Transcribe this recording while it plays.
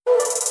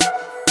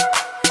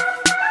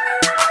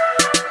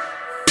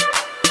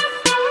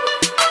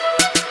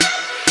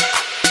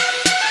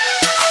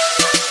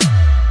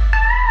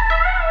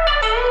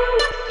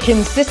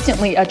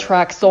consistently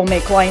attract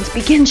soulmate clients,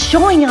 begin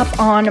showing up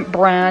on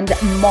brand,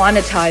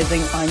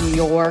 monetizing on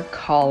your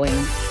calling.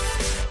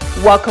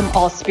 Welcome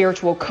all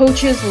spiritual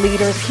coaches,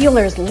 leaders,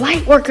 healers,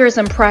 light workers,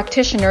 and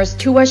practitioners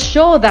to a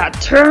show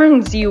that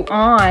turns you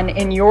on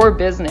in your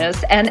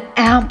business and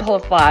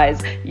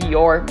amplifies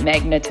your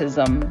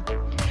magnetism.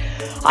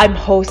 I'm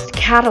host,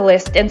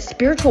 catalyst, and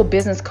spiritual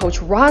business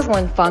coach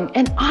Rosalind Fung,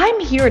 and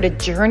I'm here to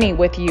journey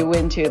with you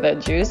into the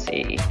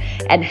juicy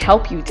and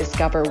help you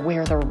discover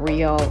where the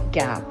real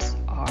gaps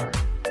are.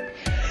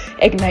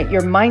 Ignite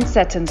your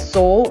mindset and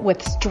soul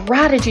with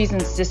strategies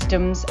and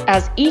systems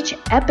as each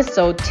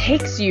episode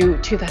takes you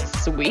to the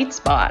sweet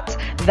spot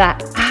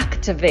that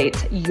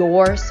activates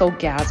your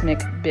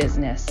soulgasmic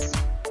business.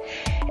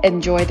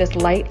 Enjoy this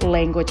light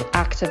language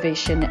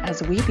activation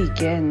as we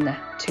begin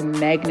to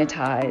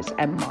magnetize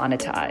and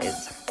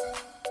monetize.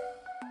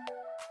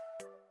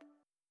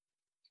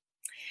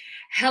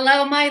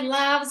 Hello, my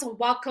loves.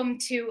 Welcome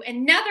to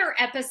another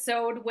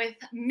episode with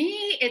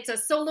me. It's a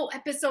solo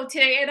episode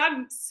today, and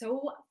I'm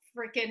so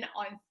freaking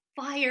on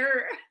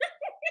fire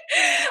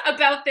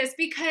about this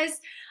because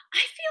I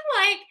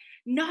feel like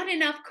not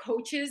enough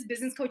coaches,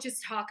 business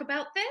coaches, talk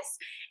about this,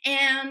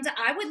 and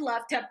I would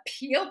love to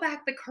peel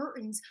back the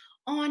curtains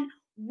on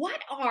what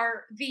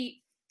are the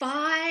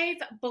 5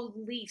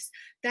 beliefs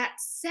that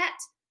set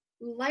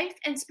life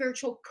and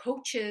spiritual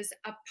coaches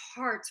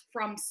apart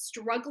from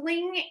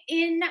struggling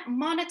in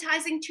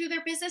monetizing to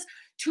their business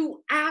to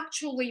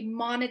actually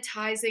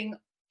monetizing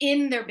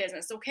in their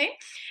business, okay?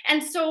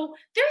 And so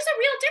there's a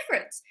real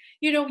difference.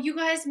 You know, you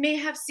guys may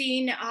have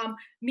seen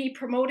me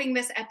promoting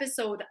this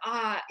episode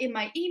in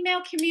my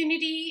email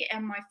community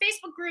and my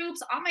Facebook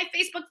groups, on my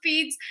Facebook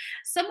feeds,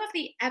 some of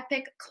the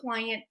epic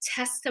client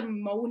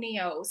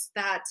testimonials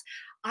that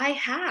I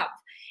have.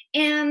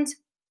 And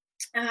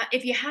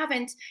if you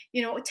haven't,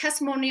 you know,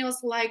 testimonials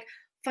like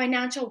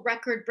financial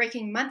record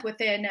breaking month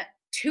within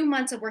 2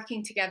 months of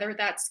working together.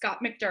 That's Scott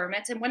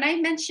McDermott. And when I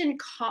mention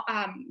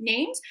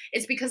names,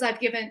 it's because I've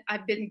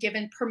been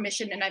given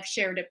permission and I've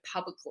shared it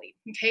publicly.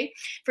 Okay.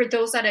 For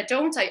those that I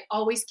don't, I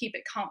always keep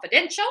it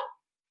confidential.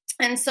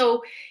 And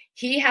so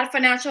he had a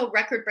financial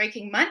record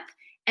breaking month.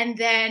 And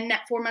then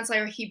 4 months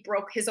later, he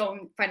broke his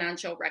own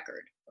financial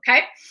record.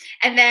 Okay.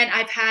 And then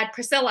I've had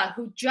Priscilla,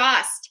 who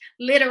just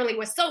literally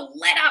was so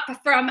lit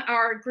up from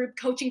our group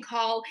coaching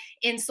call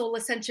in Soul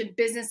Ascension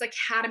Business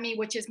Academy,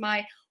 which is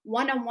my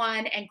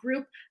one-on-one and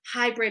group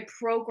hybrid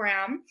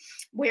program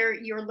where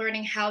you're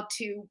learning how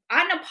to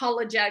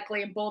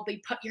unapologetically and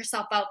boldly put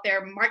yourself out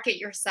there, market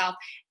yourself,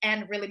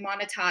 and really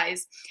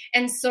monetize.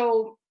 And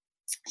so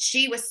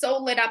she was so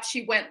lit up.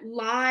 She went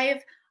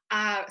live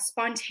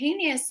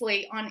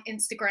spontaneously on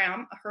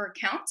Instagram, her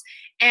account.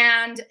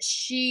 And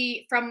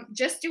she, from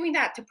just doing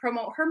that to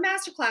promote her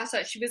masterclass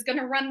that she was going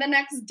to run the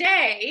next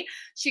day,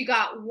 she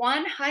got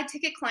 1 high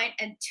ticket client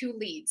and 2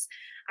 leads.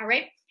 All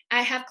right.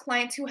 I have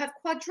clients who have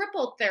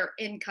quadrupled their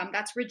income.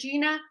 That's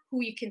Regina,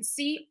 who you can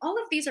see. All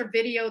of these are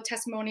video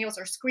testimonials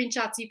or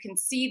screenshots. You can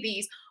see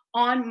these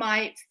on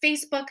my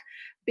Facebook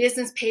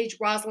business page,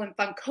 Rosalind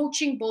Fung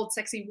Coaching, Bold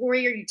Sexy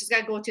Warrior. You just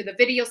got to go to the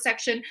video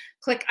section,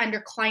 click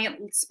under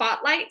Client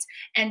Spotlight,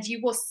 and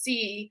you will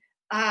see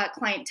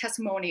client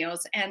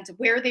testimonials and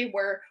where they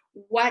were,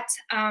 what,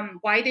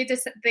 why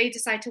they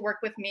decided to work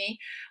with me,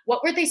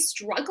 what were they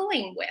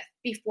struggling with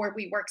before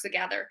we worked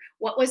together,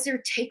 what was their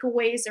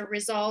takeaways, their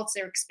results,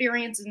 their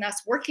experience in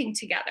us working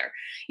together.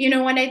 You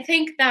know, and I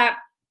think that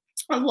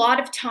a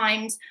lot of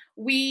times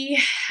we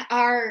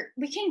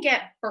can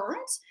get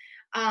burnt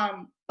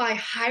by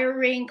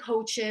hiring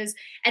coaches,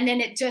 and then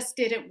it just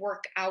didn't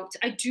work out.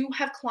 I do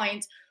have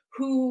clients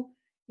who,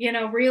 you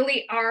know,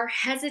 really are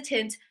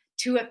hesitant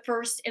to at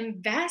first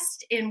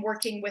invest in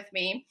working with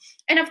me.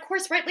 And of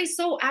course, rightly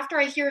so, after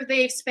I hear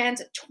they've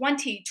spent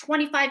 20,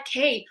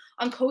 25K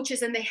on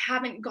coaches and they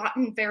haven't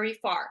gotten very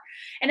far.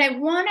 And I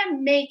want to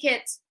make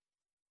it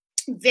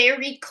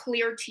very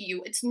clear to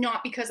you, it's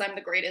not because I'm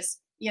the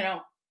greatest, you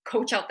know,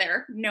 coach out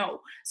there.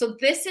 No. So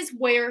this is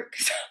where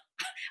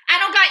I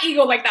don't got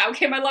ego like that.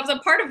 Okay. My love's a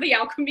part of the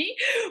alchemy,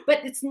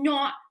 but it's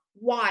not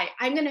why.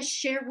 I'm going to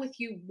share with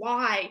you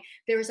why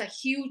there's a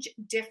huge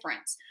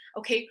difference.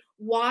 Okay.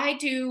 Why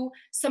do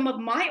some of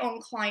my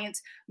own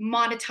clients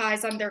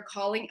monetize on their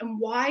calling? And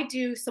why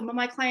do some of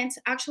my clients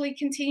actually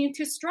continue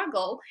to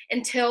struggle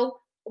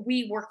until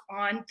we work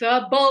on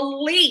the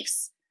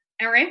beliefs?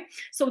 All right.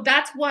 So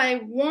that's what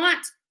I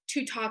want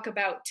to talk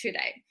about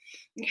today.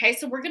 Okay.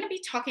 So we're going to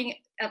be talking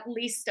at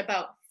least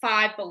about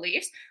 5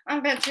 beliefs. I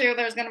bet you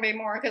there's going to be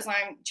more because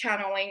I'm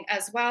channeling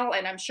as well.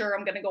 And I'm sure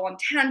I'm going to go on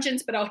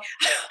tangents, but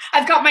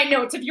I've got my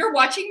notes. If you're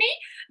watching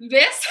me,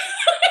 this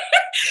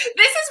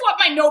is what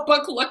my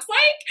notebook looks like.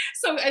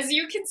 So as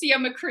you can see,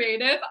 I'm a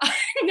creative.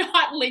 I'm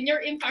not linear.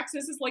 In fact,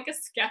 this is like a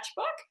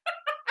sketchbook.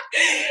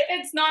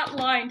 It's not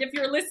lined. If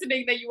you're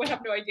listening, then you would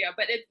have no idea,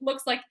 but it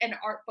looks like an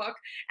art book.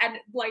 And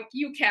like,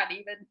 you can't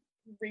even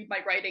read my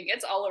writing.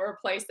 It's all over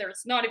the place.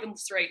 There's not even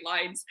straight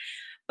lines,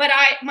 but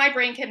my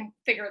brain can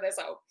figure this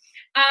out.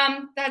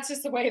 That's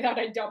just the way that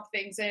I dump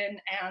things in.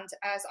 And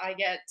as I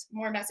get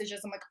more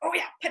messages, I'm like, oh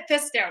yeah, put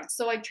this down.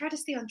 So I try to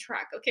stay on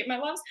track. Okay, my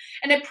loves.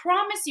 And I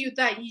promise you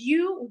that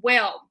you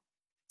will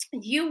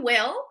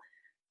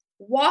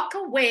walk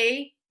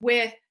away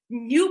with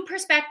new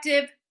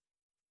perspective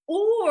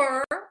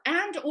or,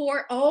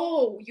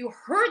 oh, you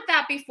heard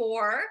that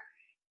before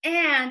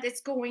and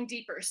it's going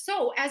deeper.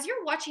 So as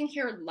you're watching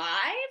here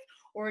live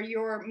or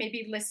you're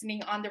maybe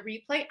listening on the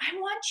replay, I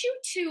want you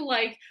to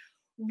like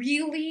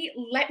really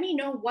let me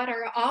know what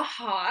are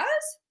ahas.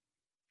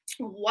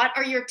 What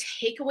are your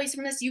takeaways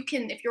from this? You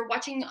can, if you're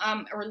watching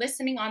or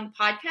listening on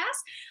the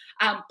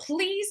podcast,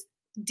 please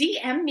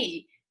DM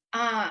me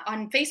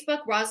on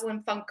Facebook,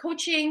 Rosalind Funk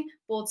Coaching,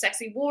 Bold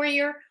Sexy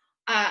Warrior,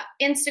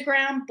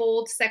 Instagram,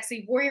 Bold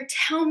Sexy Warrior.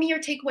 Tell me your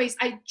takeaways.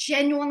 I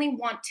genuinely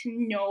want to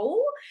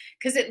know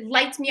because it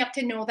lights me up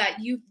to know that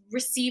you've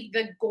received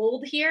the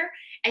gold here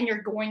and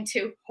you're going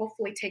to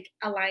hopefully take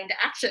aligned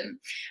action.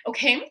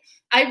 Okay.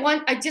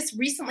 I just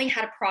recently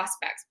had a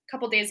prospect a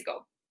couple days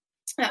ago.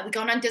 We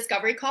got on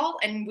discovery call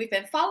and we've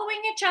been following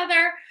each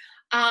other.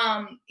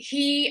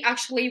 He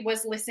actually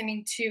was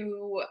listening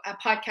to a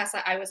podcast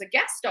that I was a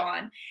guest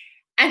on.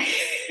 And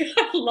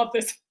I love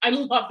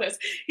this.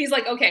 He's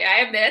like, okay,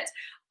 I admit,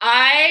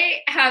 I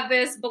have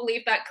this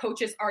belief that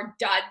coaches are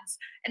duds.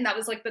 And that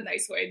was like the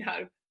nice way how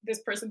this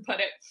person put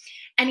it.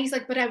 And he's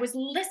like, but I was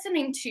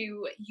listening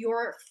to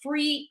your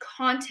free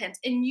content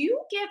and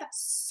you give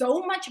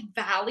so much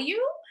value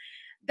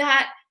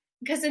that,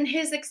 because in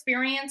his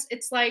experience,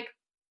 it's like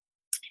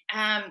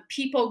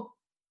people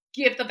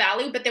give the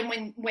value, but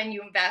then when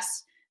you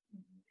invest,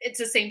 it's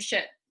the same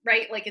shit.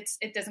 Right? Like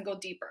it doesn't go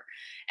deeper.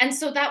 And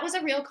so that was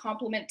a real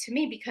compliment to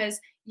me because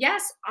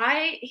yes,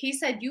 he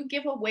said, you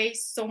give away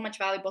so much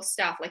valuable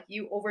stuff. Like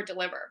you over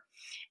deliver.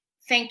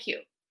 Thank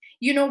you.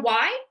 You know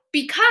why?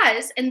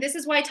 Because, and this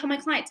is why I tell my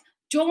clients,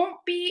 don't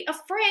be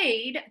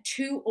afraid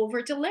to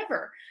over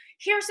deliver.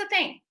 Here's the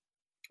thing.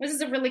 This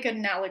is a really good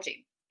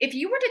analogy. If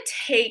you were to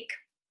take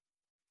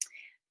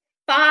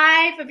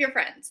 5 of your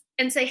friends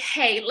and say,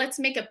 hey, let's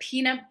make a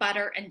peanut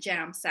butter and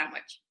jam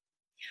sandwich.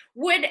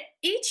 Would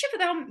each of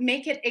them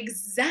make it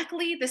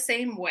exactly the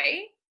same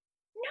way?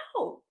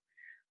 No.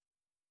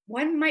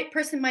 One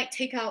person might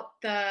take out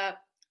the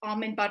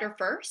almond butter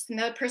first.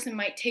 Another person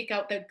might take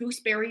out the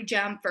gooseberry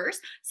jam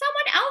first.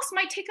 Someone else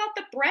might take out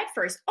the bread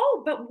first.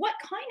 Oh, but what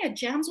kind of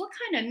jams? What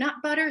kind of nut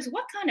butters?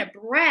 What kind of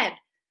bread?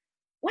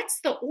 What's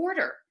the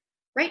order?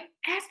 Right?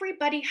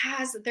 Everybody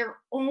has their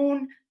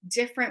own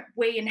different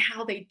way in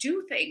how they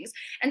do things.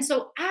 And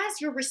so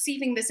as you're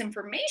receiving this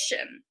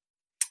information,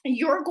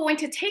 you're going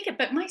to take it.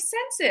 But my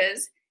sense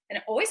is, and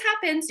it always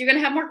happens, you're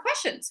going to have more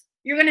questions.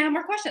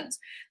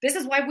 This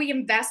is why we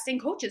invest in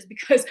coaches,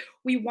 because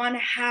we want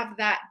to have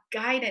that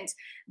guidance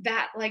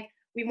that like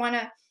we want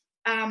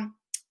to,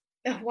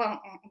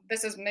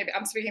 this is maybe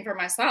I'm speaking for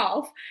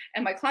myself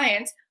and my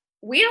clients.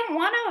 We don't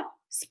want to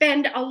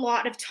spend a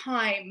lot of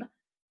time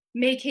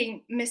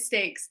making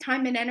mistakes,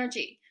 time and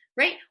energy,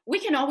 right? We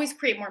can always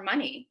create more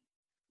money,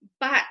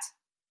 but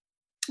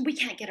we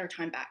can't get our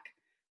time back.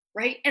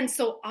 Right. And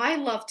so I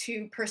love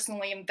to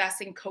personally invest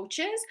in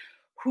coaches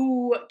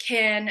who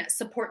can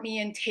support me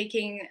in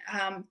taking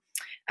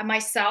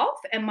myself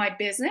and my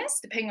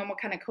business, depending on what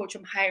kind of coach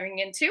I'm hiring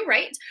into,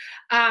 right?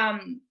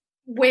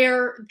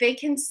 Where they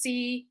can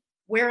see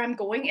where I'm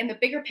going in the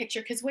bigger picture.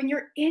 Because when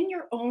you're in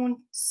your own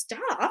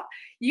stuff,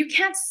 you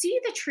can't see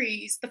the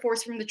trees, the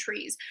forest from the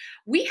trees.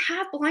 We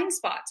have blind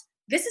spots.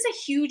 This is a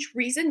huge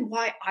reason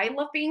why I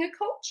love being a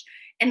coach.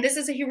 And this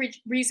is a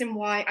huge reason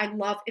why I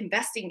love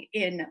investing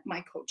in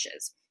my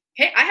coaches.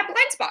 Okay, I have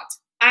blind spots.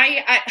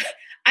 I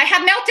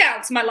have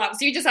meltdowns, my love.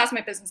 So you just ask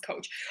my business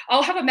coach.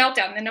 I'll have a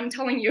meltdown and I'm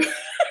telling you,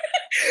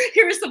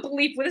 here's the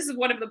belief. This is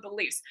one of the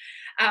beliefs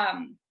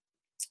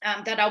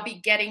that I'll be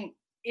getting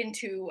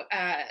into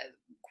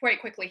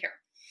quite quickly here.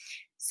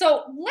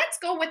 So let's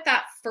go with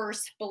that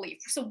first belief.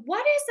 So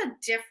what is the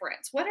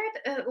difference? What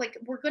are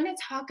we're going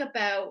to talk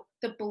about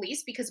the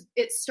beliefs because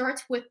it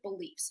starts with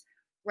beliefs.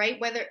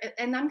 Right?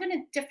 And I'm going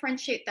to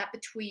differentiate that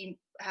between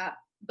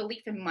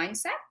belief and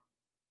mindset.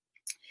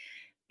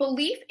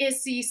 Belief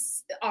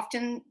is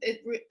often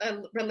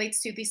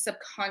relates to the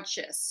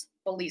subconscious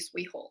beliefs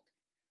we hold,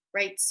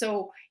 right?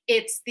 So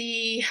it's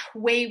the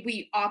way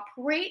we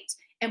operate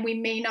and we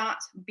may not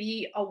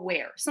be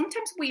aware.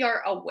 Sometimes we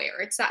are aware.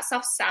 It's that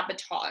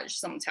self-sabotage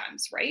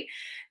sometimes, right?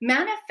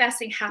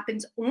 Manifesting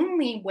happens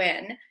only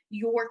when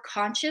your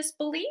conscious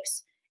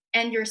beliefs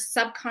and your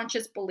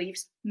subconscious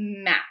beliefs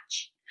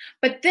match.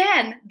 But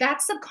then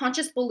that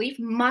subconscious belief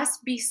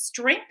must be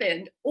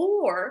strengthened,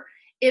 or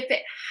if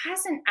it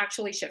hasn't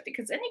actually shifted,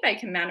 because anybody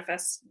can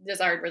manifest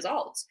desired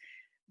results.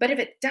 But if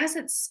it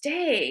doesn't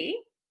stay,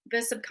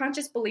 the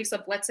subconscious beliefs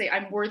of, let's say,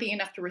 I'm worthy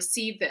enough to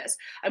receive this,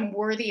 I'm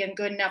worthy and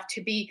good enough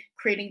to be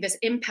creating this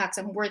impact,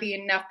 I'm worthy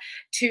enough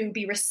to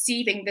be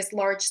receiving this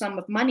large sum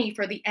of money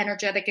for the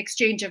energetic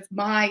exchange of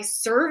my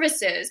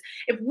services.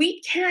 If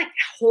we can't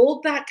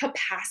hold that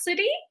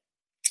capacity,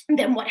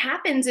 then what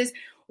happens is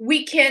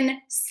we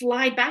can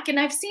slide back. And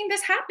I've seen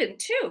this happen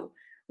too,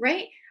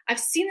 right? I've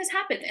seen this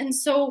happen. And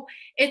so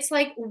it's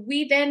like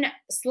we then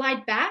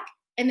slide back,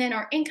 and then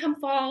our income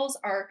falls,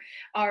 our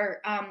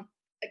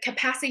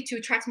capacity to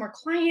attract more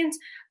clients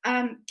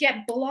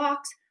get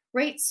blocked,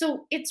 right?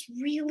 So it's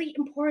really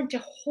important to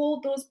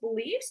hold those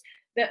beliefs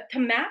that to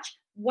match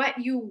what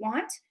you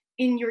want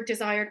in your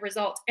desired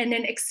results, and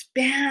then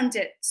expand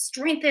it,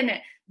 strengthen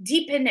it,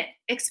 deepen it,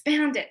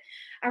 expand it.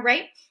 All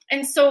right.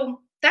 And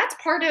so that's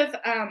part of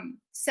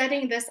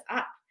setting this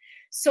up.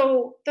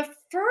 So the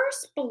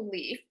first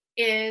belief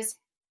is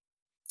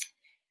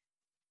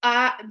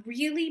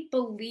really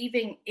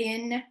believing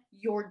in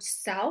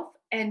yourself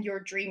and your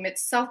dream.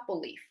 It's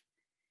self-belief.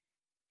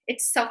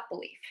 It's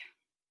self-belief.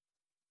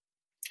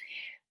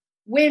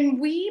 When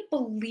we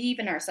believe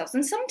in ourselves,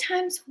 and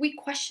sometimes we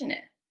question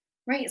it,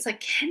 right? It's like,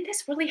 can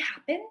this really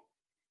happen?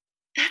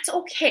 That's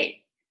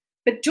okay.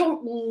 But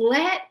don't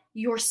let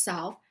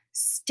yourself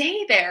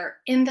stay there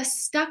in the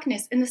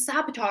stuckness, in the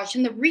sabotage,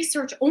 in the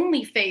research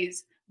only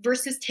phase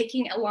versus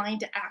taking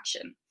aligned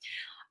action.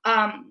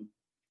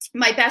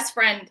 My best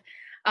friend,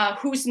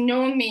 who's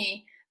known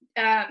me,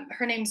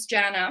 her name's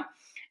Jana.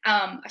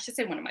 I should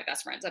say one of my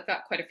best friends. I've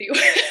got quite a few.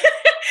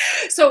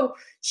 So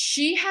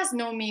she has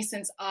known me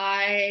since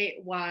I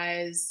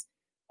was,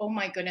 oh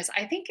my goodness,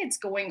 I think it's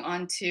going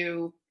on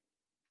to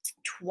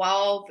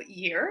 12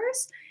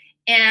 years.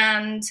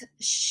 And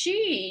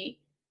she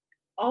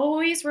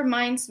always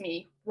reminds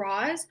me,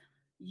 Roz,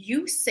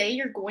 you say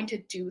you're going to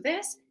do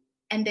this,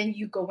 and then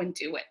you go and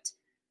do it,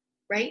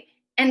 right?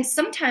 And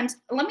sometimes,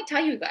 let me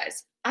tell you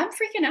guys, I'm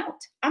freaking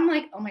out. I'm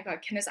like, oh my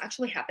God, can this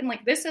actually happen?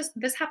 Like this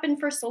happened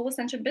for Soul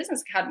Ascension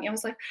Business Academy. I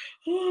was like,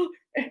 oh,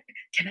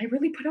 can I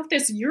really put out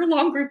this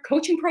year-long group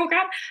coaching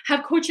program?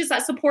 Have coaches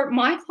that support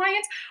my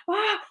clients?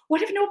 Oh,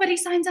 what if nobody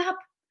signs up?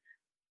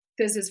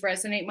 Does this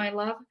resonate, my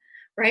love?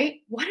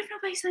 Right? What if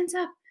nobody signs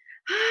up?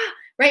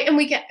 Right?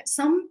 And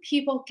some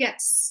people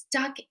get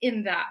stuck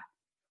in that.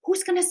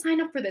 Who's going to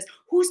sign up for this?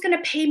 Who's going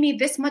to pay me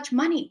this much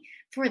money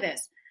for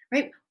this?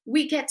 Right?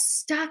 We get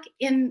stuck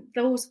in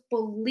those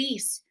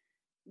beliefs.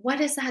 What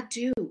does that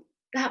do?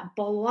 That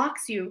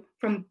blocks you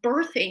from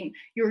birthing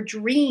your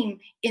dream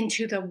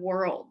into the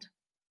world.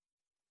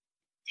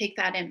 Take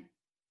that in.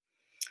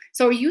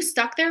 So are you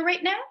stuck there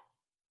right now?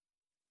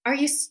 Are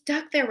you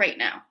stuck there right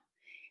now?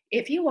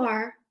 If you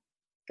are,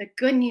 the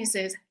good news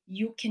is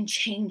you can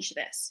change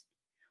this.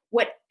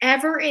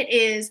 Whatever it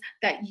is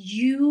that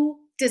you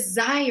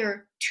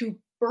desire to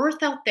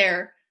birth out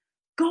there,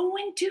 go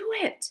and do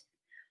it.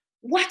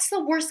 What's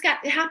the worst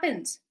that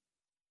happens?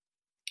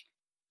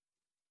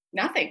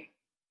 Nothing.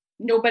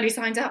 Nobody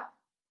signs up.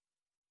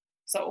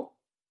 So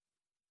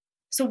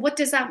what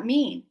does that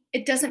mean?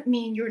 It doesn't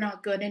mean you're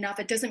not good enough.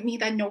 It doesn't mean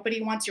that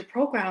nobody wants your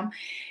program.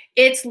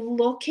 It's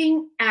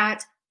looking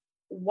at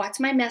what's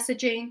my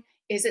messaging?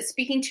 Is it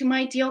speaking to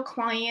my ideal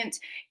client?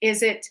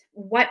 Is it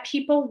what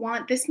people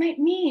want? This might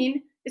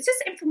mean, it's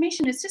just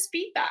information, it's just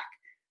feedback,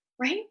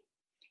 right?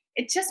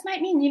 It just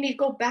might mean you need to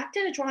go back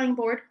to the drawing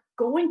board,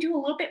 go and do a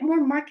little bit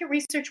more market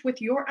research with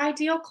your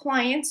ideal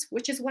clients,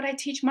 which is what I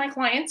teach my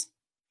clients,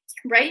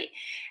 right?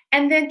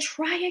 And then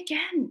try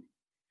again.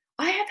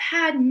 I have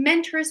had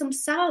mentors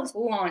themselves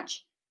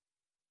launch.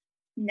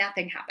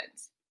 Nothing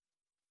happens.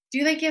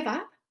 Do they give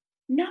up?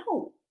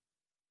 No.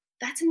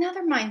 That's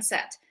another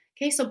mindset.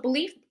 Okay, so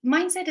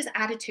mindset is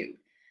attitude.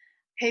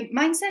 Okay,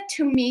 mindset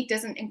to me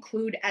doesn't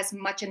include as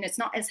much, and it's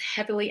not as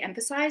heavily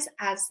emphasized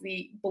as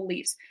the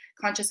beliefs,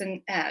 conscious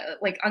and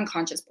like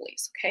unconscious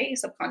beliefs. Okay,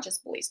 subconscious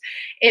beliefs.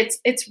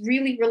 It's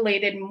really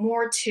related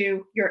more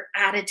to your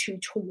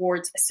attitude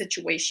towards a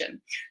situation.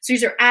 So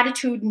is your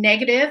attitude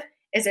negative?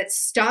 Is it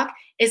stuck?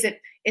 Is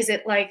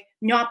it like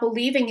not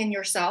believing in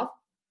yourself,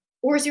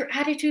 or is your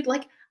attitude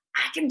like,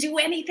 I can do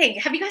anything?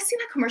 Have you guys seen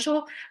that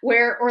commercial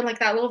or like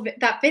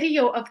that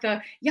video of the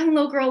young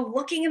little girl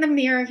looking in the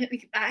mirror?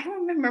 I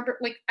don't remember.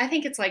 Like, I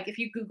think it's like if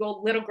you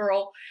Google little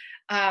girl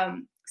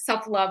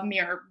self-love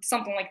mirror,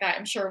 something like that,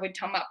 I'm sure it would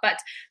come up. But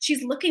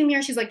she's looking in the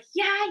mirror. She's like,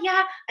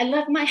 yeah, I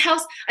love my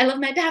house. I love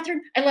my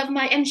bathroom.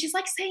 And she's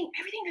like saying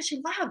everything that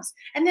she loves.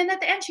 And then at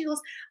the end, she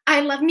goes,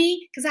 I love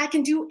me because I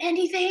can do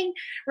anything,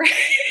 right?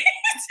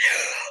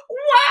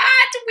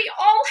 What? We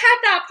all had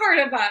that part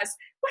of us.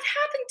 What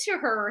happened to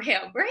her or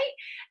him, right?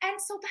 And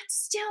so that's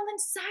still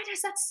inside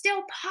us. That's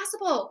still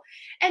possible.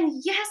 And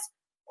yes,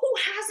 who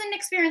hasn't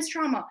experienced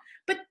trauma?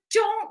 But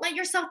don't let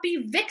yourself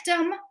be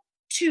victim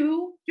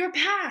to your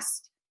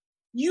past.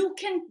 You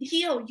can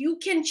heal. You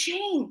can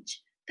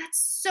change. That's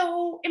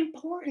so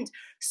important.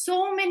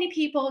 So many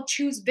people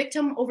choose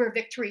victim over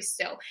victory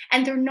still,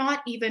 and they're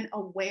not even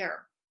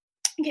aware.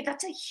 Okay,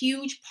 that's a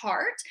huge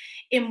part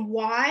in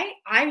why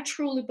I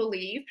truly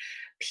believe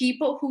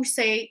people who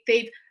say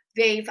they've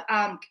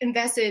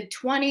invested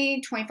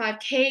 20,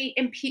 25K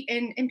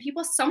in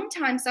people.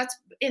 Sometimes that's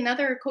in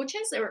other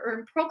coaches or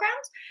in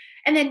programs.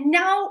 And then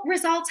now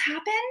results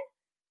happen.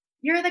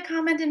 You're the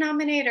common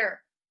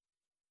denominator.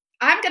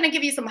 I'm going to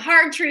give you some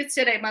hard truths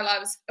today, my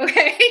loves.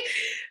 Okay.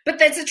 But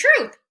that's the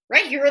truth,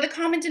 right? You're the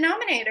common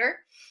denominator.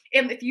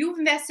 If you've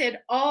invested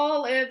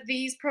all of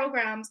these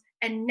programs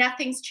and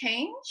nothing's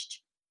changed,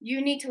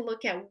 you need to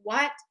look at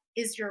what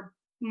is your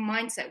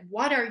mindset?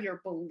 What are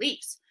your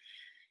beliefs?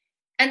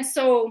 And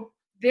so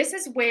this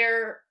is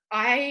where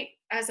I,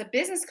 as a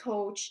business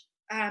coach,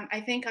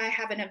 I think I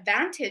have an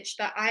advantage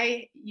that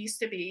I used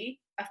to be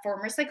a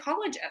former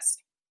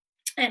psychologist.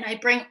 And I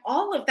bring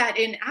all of that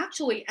in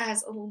actually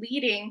as a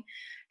leading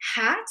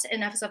hat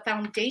and as a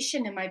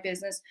foundation in my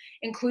business,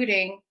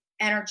 including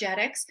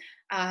energetics,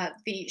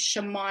 the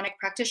shamanic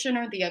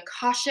practitioner, the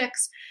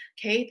Akashics,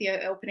 okay,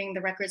 the opening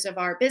the records of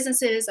our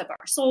businesses, of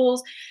our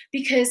souls,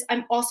 because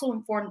I'm also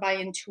informed by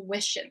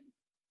intuition.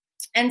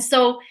 And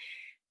so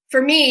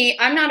for me,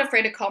 I'm not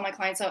afraid to call my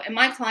clients out. And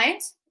my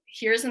clients,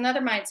 here's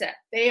another mindset.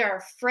 They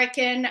are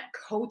freaking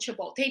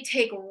coachable. They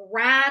take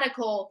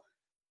radical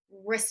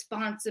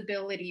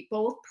responsibility,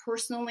 both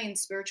personally and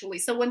spiritually.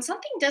 So when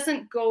something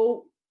doesn't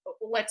go,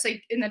 let's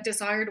say, in a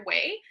desired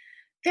way,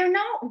 they're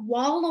not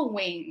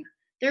wallowing.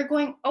 They're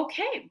going,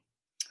 okay.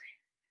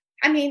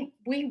 I mean,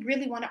 we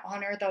really want to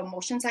honor the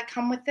emotions that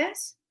come with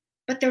this,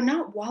 but they're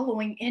not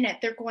wallowing in it.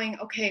 They're going,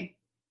 okay,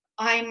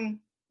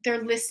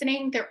 they're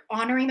listening, they're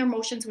honoring their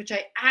emotions, which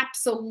I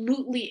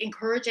absolutely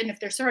encourage. And if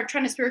they're sort of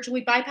trying to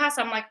spiritually bypass,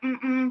 I'm like,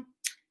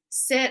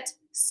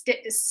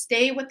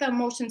 stay with the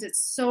emotions. It's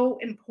so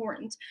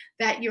important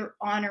that you're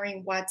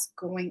honoring what's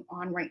going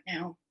on right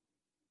now.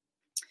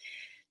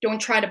 Don't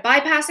try to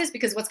bypass this,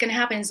 because what's going to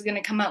happen is going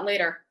to come out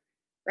later,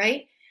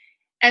 right?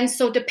 And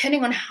so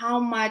depending on how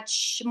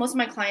much, most of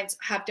my clients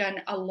have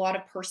done a lot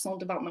of personal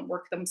development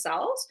work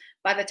themselves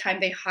by the time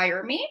they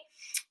hire me.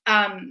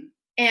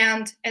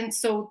 And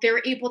so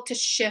they're able to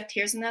shift.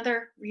 Here's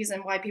another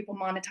reason why people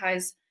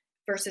monetize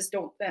versus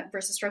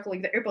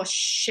struggling. They're able to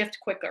shift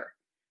quicker,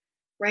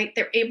 right?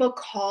 They're able to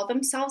call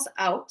themselves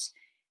out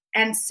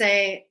and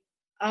say,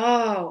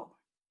 oh,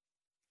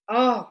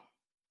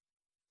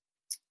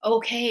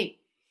 okay,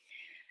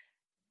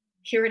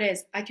 here it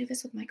is. I do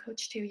this with my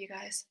coach too, you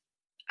guys.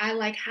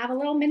 I have a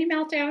little mini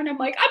meltdown. I'm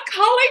like, I'm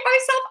calling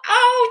myself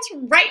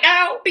out right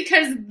now,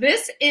 because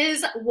this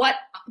is what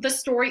the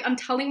story I'm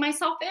telling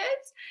myself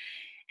is.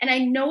 And I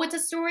know it's a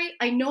story.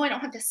 I know I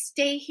don't have to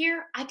stay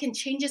here. I can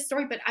change this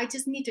story, but I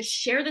just need to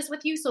share this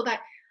with you so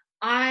that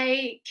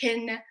I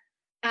can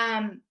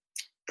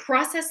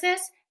process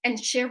this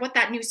and share what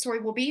that new story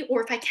will be.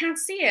 Or if I can't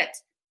see it,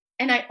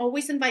 and I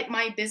always invite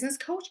my business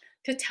coach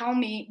to tell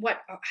me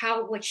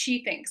how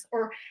she thinks,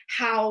 or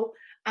how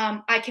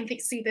I can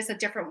see this a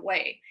different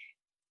way.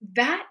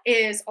 That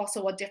is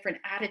also a different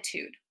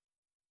attitude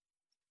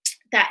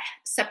that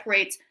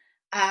separates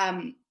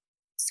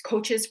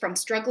coaches from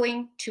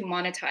struggling to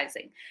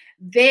monetizing.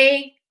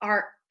 They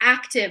are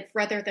active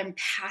rather than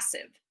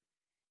passive.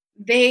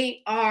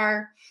 They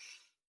are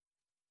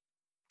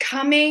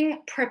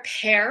coming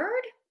prepared,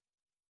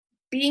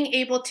 being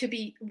able to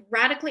be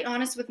radically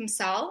honest with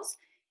themselves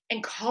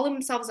and call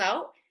themselves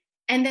out,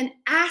 and then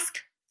ask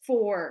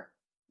for,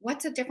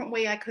 what's a different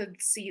way I could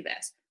see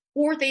this?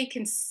 Or they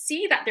can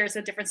see that there's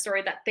a different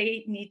story that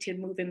they need to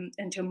move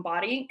into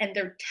embodying, and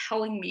they're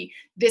telling me,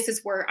 this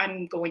is where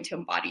I'm going to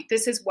embody.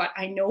 This is what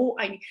I know.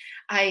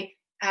 I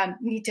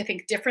need to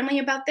think differently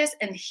about this,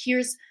 and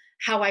here's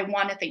how I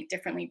want to think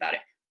differently about it.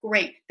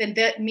 Great. Then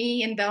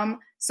me and them,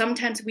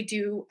 sometimes we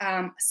do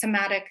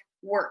somatic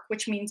work,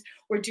 which means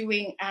we're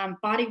doing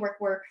body work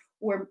where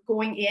we're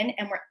going in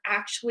and we're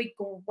actually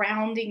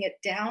grounding it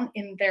down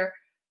in their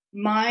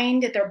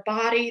mind, their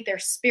body, their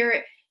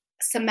spirit,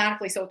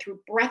 somatically. So through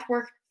breath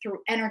work, through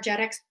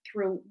energetics,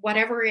 through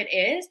whatever it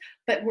is,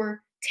 but we're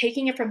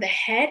taking it from the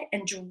head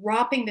and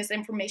dropping this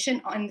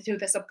information onto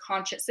the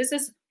subconscious. This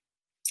is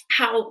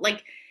how,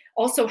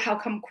 how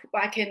come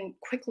I can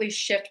quickly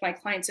shift my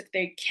clients if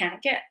they can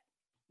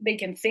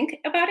think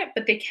about it,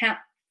 but they can't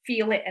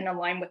feel it and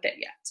align with it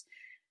yet.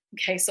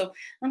 Okay, so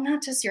I'm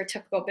not just your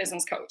typical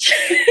business coach.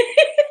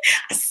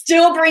 I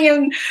still bring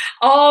in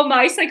all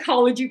my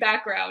psychology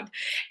background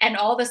and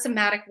all the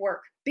somatic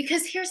work.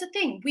 Because here's the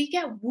thing, we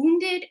get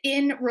wounded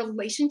in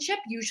relationship,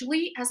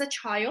 usually as a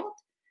child,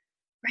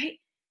 right?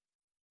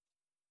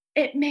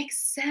 It makes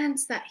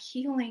sense that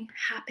healing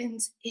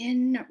happens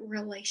in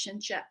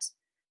relationships.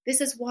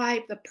 This is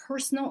why the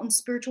personal and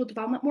spiritual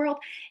development world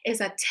is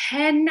a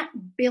 10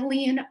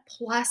 billion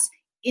plus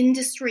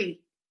industry.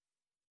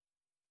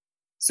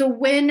 So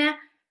when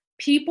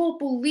people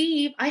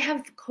believe, I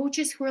have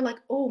coaches who are like,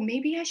 oh,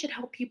 maybe I should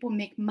help people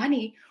make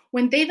money,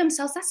 when they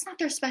themselves, that's not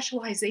their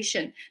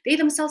specialization. They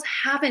themselves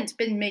haven't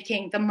been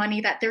making the money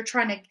that they're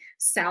trying to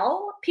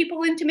sell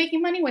people into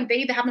making money, when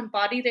they haven't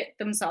embodied it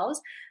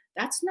themselves.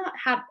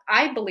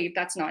 I believe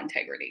that's not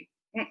integrity.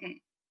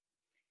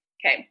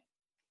 Okay.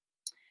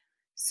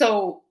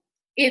 So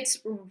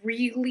it's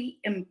really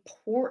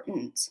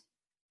important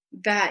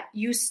that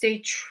you stay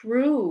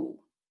true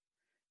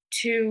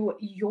to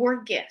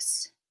your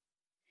gifts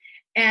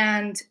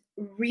and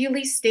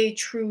really stay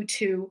true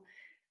to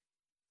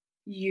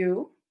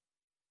you,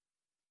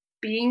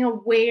 being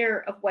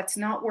aware of what's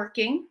not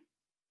working,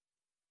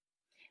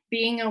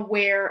 being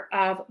aware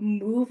of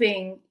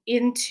moving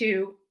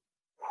into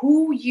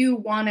who you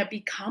want to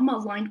become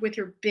aligned with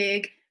your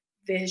big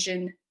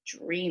vision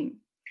dream.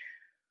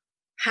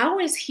 How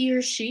is he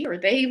or she or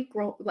they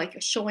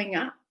showing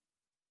up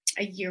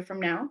a year from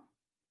now?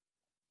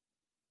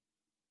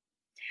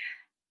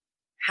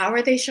 How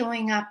are they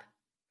showing up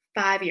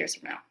 5 years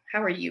from now?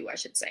 How are you, I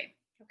should say?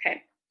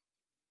 Okay.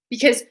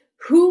 Because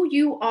who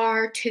you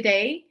are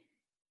today,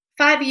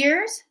 5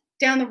 years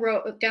down the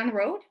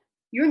road,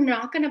 you're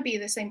not going to be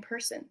the same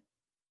person.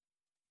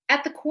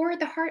 At the core of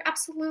the heart,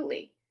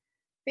 absolutely.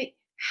 But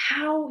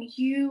how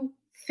you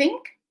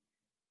think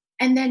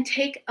and then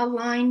take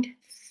aligned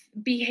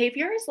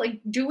behaviors, like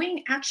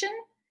doing action,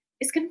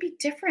 is going to be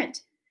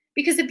different.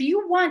 Because if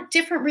you want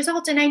different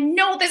results, and I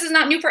know this is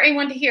not new for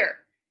anyone to hear,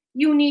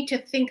 you need to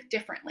think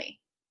differently.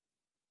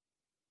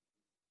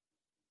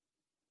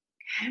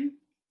 Okay?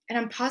 And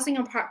I'm pausing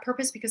on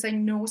purpose because I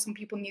know some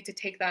people need to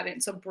take that in.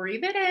 So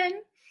breathe it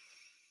in,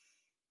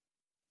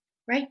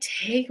 right?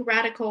 Take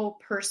radical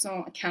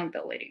personal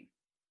accountability.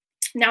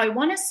 Now, I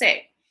want to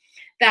say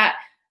that,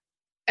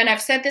 and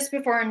I've said this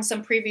before in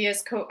some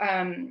previous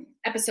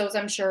episodes,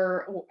 I'm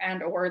sure,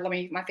 or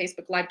my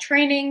Facebook Live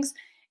trainings,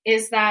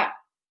 is that,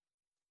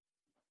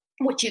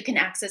 which you can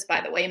access, by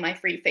the way, my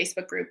free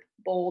Facebook group,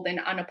 Bold and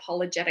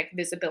Unapologetic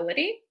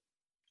Visibility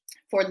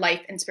for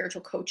Life and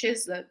Spiritual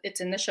Coaches.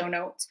 It's in the show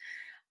notes.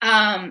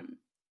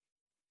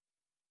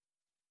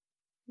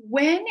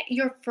 When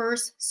you're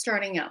first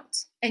starting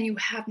out and you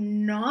have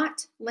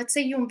not, let's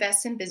say you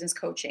invest in business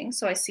coaching,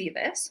 so I see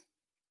this,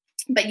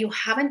 but you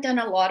haven't done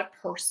a lot of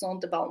personal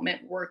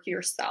development work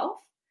yourself,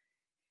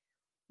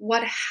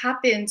 what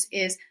happens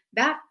is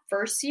that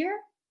first year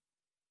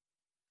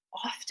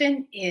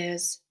often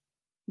is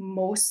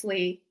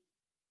mostly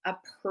a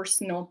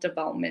personal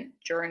development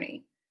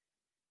journey.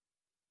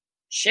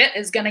 Shit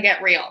is going to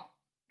get real.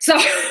 So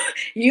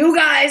you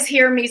guys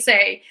hear me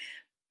say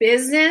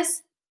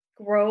business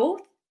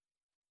growth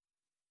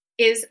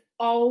is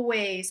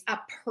always a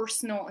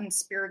personal and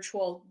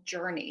spiritual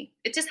journey.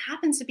 It just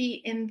happens to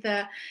be in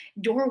the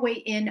doorway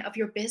in of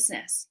your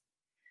business.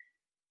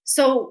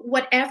 So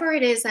whatever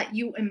it is that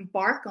you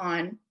embark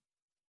on,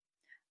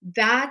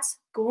 that's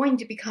going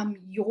to become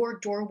your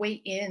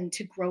doorway in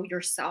to grow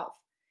yourself.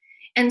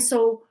 And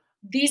so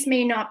these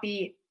may not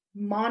be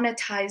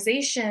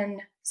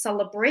monetization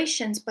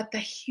celebrations, but the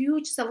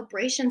huge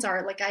celebrations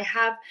are, like, I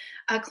have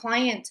a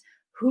client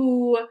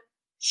who,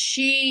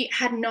 she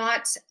had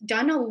not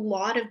done a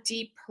lot of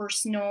deep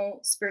personal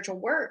spiritual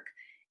work.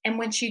 And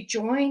when she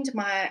joined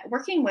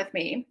working with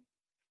me,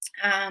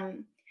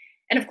 and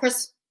of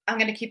course, I'm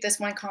going to keep this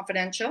one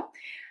confidential.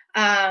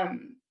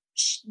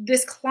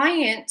 This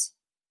client,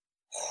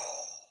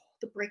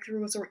 the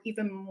breakthroughs are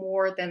even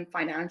more than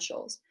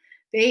financials.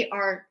 They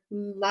are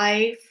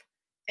life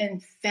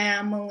and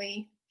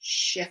family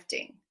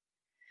shifting.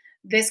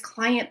 This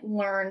client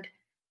learned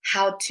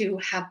how to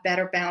have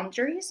better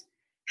boundaries,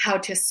 how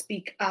to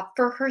speak up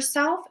for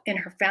herself and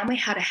her family,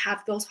 how to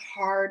have those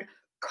hard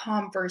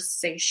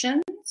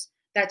conversations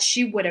that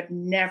she would have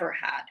never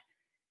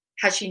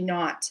had she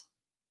not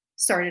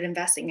started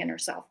investing in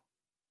herself,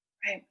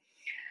 right?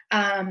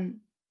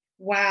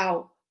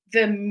 Wow,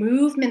 the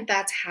movement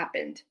that's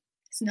happened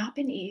has not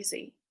been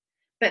easy,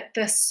 but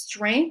the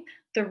strength,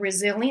 the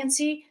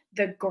resiliency,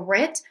 the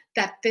grit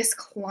that this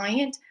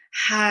client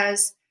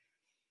has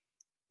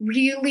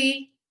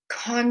really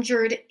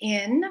conjured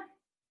in,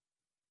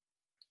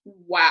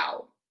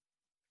 wow.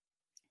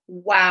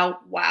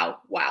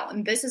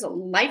 And this is a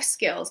life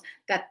skills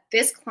that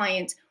this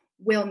client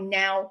will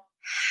now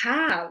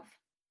have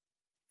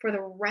for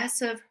the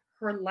rest of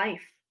her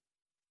life.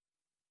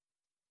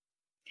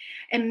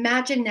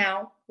 Imagine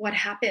now what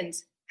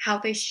happens, how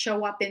they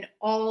show up in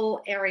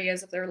all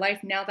areas of their life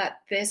now that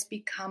this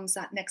becomes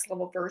that next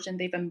level version.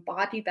 They've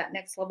embodied that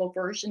next level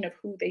version of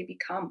who they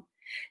become.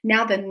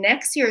 Now the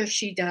next year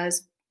she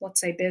does,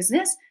 let's say,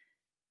 business,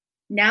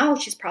 now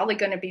she's probably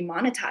going to be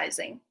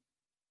monetizing,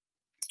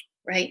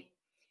 right?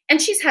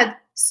 And she's had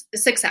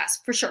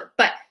success for sure,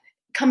 but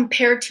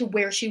compared to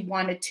where she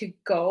wanted to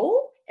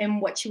go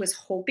and what she was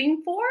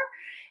hoping for,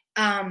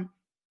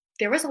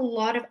 there was a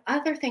lot of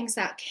other things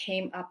that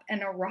came up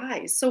and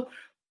arise. So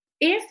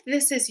if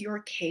this is your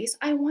case,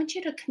 I want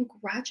you to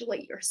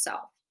congratulate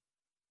yourself.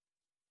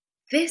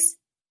 This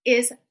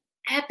is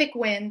epic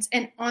wins.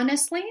 And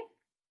honestly,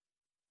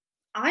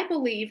 I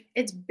believe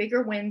it's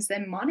bigger wins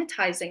than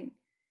monetizing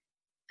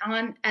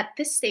at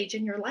this stage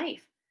in your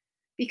life,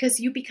 because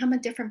you become a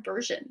different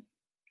version.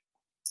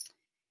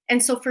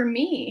 And so for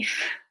me,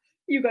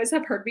 you guys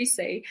have heard me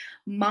say,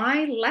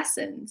 my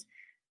lessons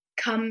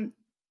come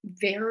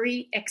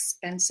very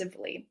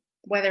expensively,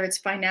 whether it's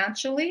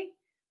financially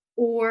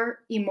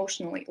or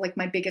emotionally, like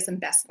my biggest and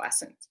best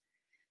lessons.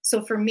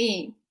 So for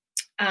me,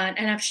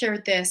 and I've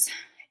shared this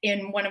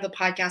in one of the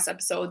podcast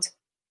episodes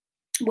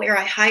where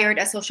I hired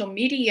a social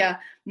media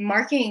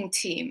marketing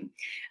team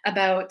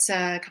about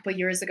a couple of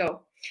years ago,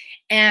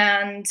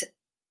 and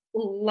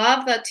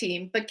love that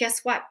team. But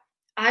guess what?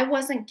 I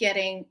wasn't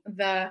achieving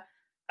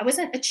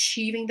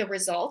the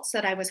results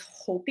that I was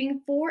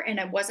hoping for, and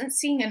I wasn't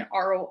seeing an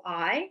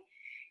ROI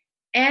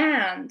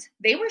And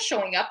they were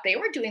showing up, they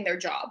were doing their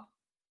job.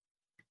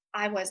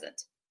 I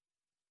wasn't.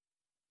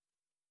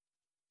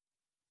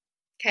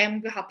 Okay,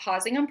 I'm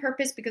pausing on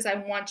purpose because I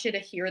want you to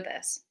hear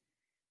this.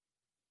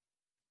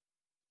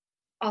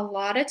 A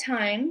lot of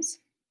times,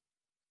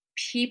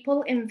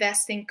 people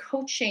invest in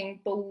coaching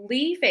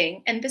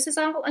believing, and this is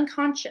all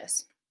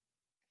unconscious,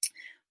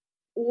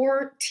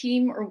 or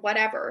team or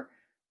whatever,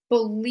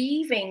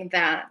 believing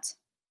that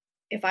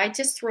if I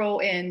just throw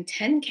in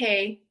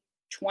 10K,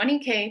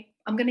 20K,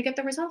 I'm going to get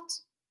the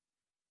results.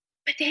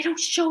 But they don't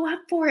show up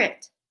for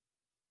it.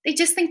 They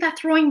just think that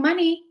throwing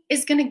money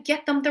is going to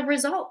get them the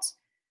results.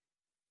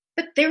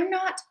 But they're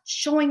not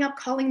showing up,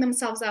 calling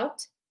themselves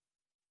out.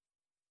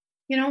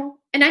 You know,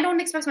 and I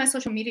don't expect my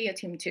social media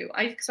team to.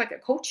 I expect a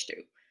coach to.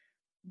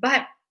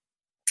 But,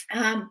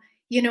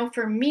 you know,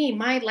 for me,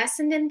 my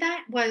lesson in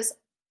that was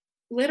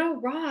little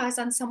Roz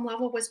on some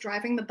level was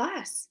driving the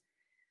bus.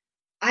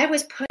 I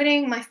was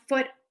putting my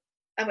foot,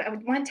 I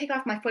would want to take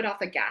off my foot off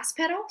the gas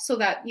pedal so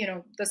that, you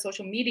know, the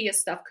social media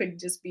stuff could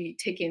just be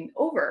taken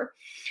over.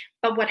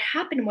 But what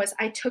happened was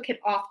I took it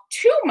off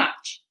too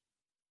much.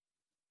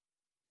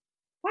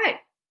 Why?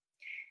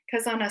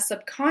 Because on a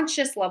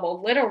subconscious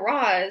level, little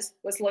Roz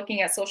was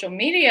looking at social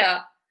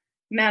media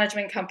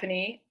management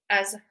company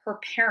as her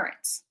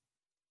parents.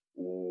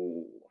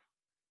 Ooh.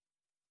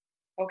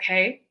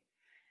 Okay.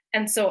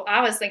 And so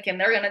I was thinking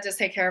they're going to just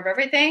take care of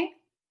everything.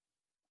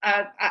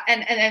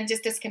 And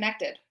just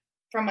disconnected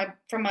from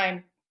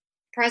my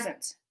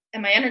presence,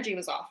 and my energy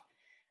was off.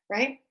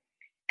 Right.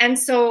 And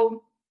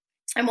so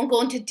I won't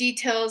go into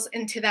details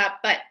into that,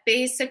 but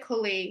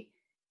basically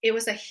it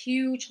was a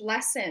huge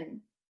lesson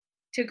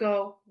to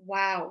go,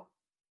 wow,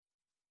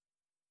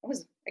 that was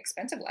an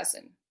expensive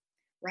lesson.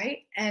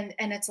 Right. And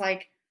it's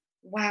like,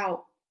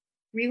 wow,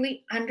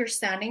 really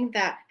understanding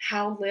that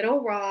how little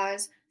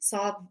Roz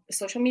saw the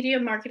social media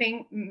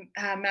marketing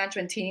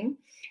management team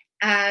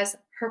as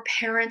her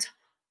parents,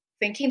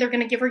 thinking they're going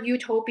to give her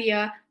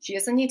utopia. She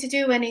doesn't need to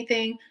do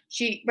anything.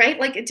 Right?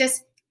 Like it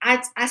just,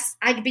 I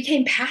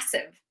became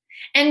passive,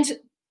 and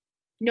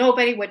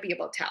nobody would be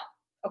able to tell.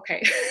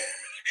 Okay.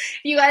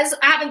 You guys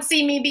haven't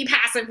seen me be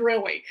passive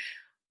really,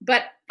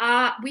 but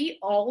we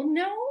all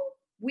know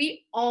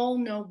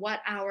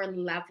what our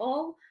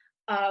level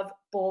of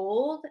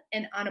bold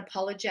and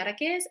unapologetic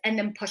is, and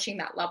then pushing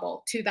that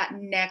level to that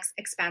next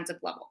expansive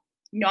level.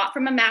 Not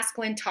from a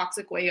masculine,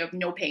 toxic way of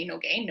no pain, no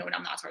gain. No,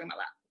 I'm not talking about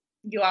that.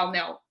 You all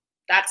know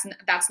that's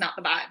not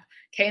the vibe.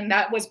 Okay, and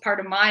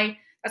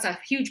that's a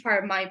huge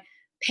part of my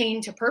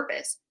pain to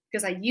purpose,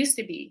 because I used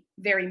to be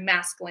very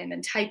masculine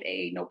and type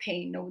A, no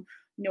pain,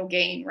 no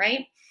gain,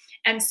 right?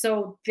 And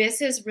so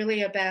this is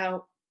really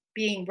about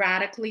being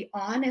radically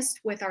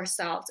honest with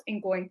ourselves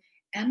and going,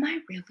 am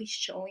I really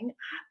showing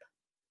up?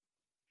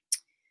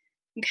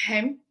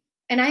 Okay,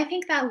 and I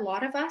think that a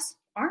lot of us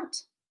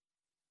aren't.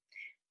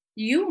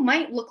 You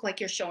might look like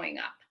you're showing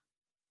up.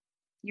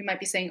 You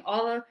might be saying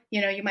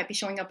you might be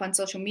showing up on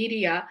social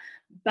media,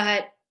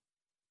 but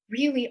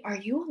really, are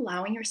you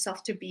allowing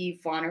yourself to be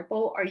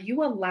vulnerable? Are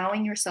you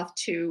allowing yourself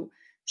to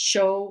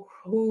show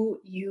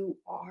who you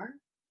are?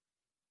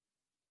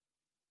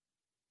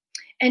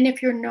 And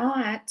if you're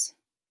not,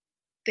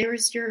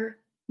 there's your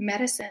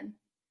medicine.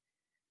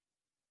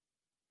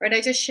 Right?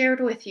 I just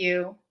shared with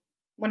you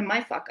one of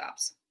my fuck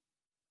ups.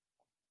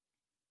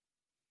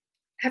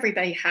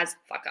 Everybody has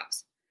fuck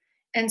ups.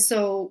 And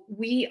so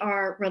we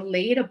are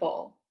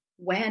relatable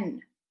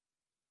when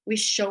we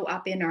show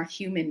up in our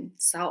human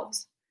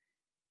selves,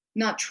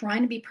 not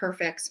trying to be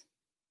perfect,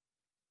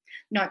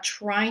 not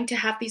trying to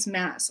have these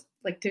masks,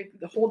 like to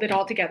hold it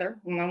all together.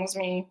 And that was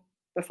me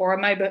before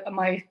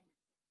my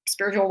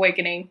spiritual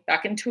awakening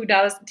back in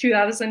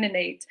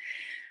 2008,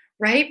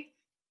 right?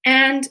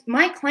 And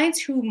my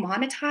clients who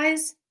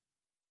monetize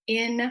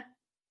in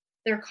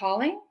their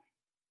calling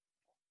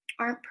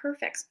aren't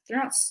perfect. They're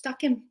not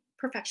stuck in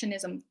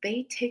perfectionism.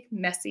 They take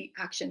messy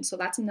action. So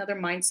that's another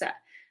mindset,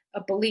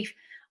 a belief.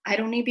 I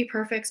don't need to be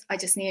perfect. I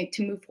just need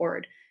to move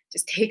forward.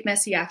 Just take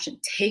messy action.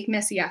 Take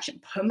messy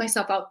action. Put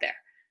myself out there,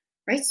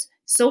 right?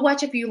 So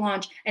what if you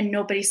launch and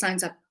nobody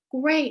signs up?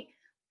 Great.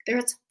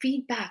 There's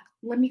feedback.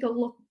 Let me go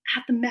look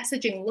at the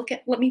messaging.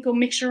 Let me go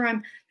make sure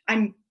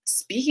I'm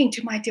speaking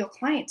to my ideal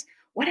clients.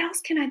 What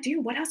else can I do?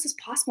 What else is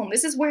possible? And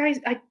this is where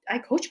I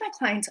coach my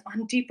clients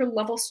on deeper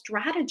level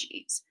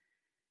strategies.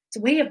 It's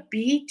a way of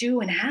be,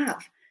 do, and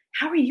have.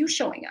 How are you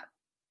showing up?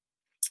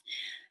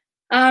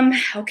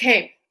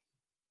 Okay.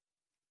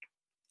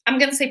 I'm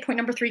going to say point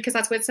number 3 because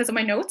that's what it says in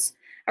my notes.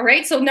 All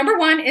right. So number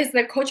 1 is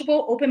the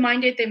coachable,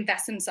 open-minded, they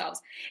invest in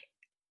themselves.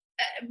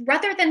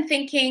 Rather than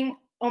thinking,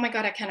 oh my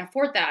God, I can't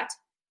afford that.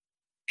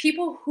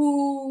 People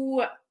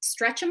who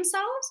stretch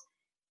themselves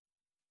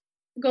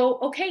go,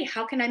 okay,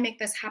 how can I make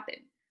this happen?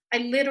 I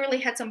literally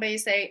had somebody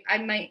say,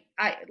 let me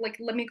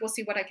go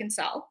see what I can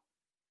sell.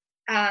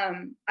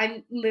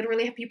 I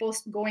literally have people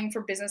going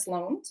for business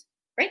loans,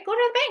 right? Go to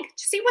the bank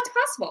to see what's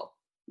possible.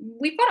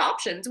 We've got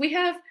options. We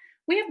have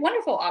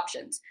wonderful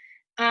options.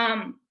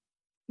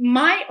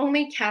 My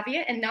only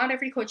caveat, and not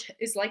every coach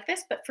is like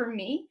this, but for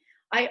me,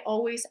 I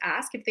always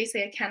ask, if they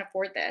say I can't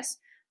afford this,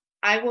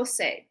 I will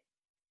say,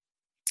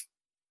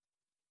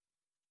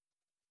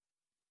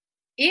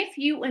 if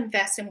you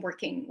invest in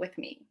working with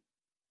me,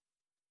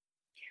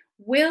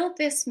 will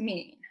this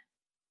mean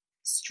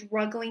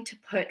struggling to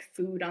put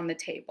food on the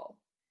table?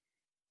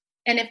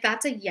 And if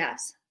that's a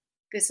yes,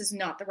 this is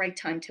not the right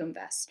time to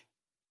invest.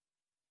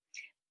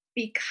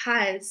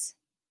 Because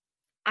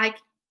as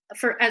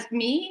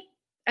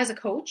a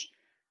coach,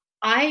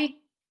 I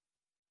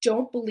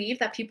don't believe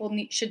that people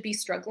should be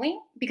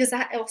struggling, because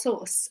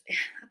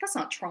that's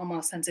not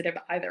trauma sensitive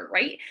either,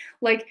 right?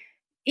 Like,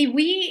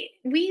 we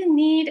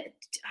need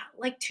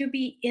like to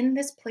be in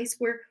this place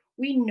where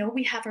we know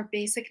we have our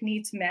basic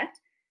needs met,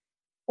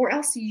 or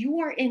else you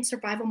are in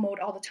survival mode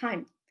all the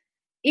time.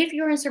 If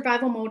you're in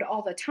survival mode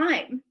all the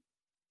time,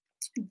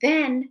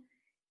 then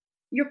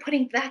you're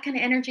putting that kind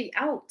of energy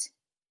out.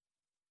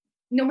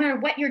 No matter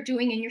what you're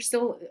doing, and you're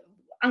still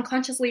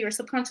unconsciously or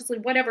subconsciously,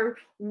 whatever,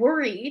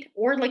 worried,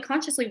 or like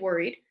consciously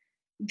worried,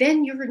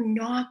 then you're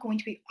not going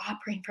to be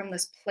operating from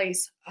this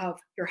place of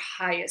your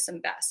highest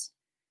and best,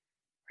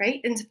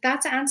 right? And if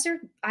that's the answer,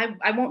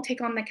 I won't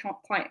take on the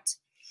client.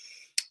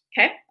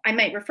 Okay, I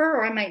might refer,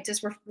 or I might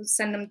just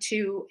send them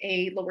to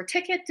a lower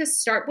ticket to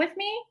start with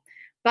me.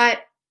 But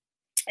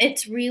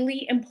it's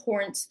really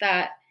important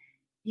that,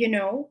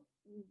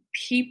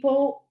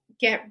 people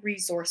get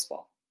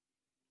resourceful.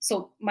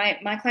 So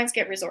my clients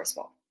get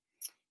resourceful.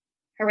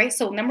 All right,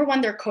 so number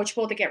one, they're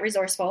coachable to get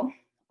resourceful,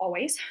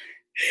 always.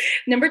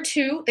 Number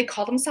two, they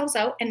call themselves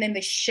out, and then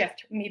they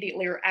shift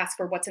immediately or ask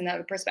for what's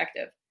another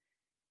perspective.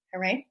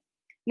 All right.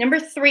 Number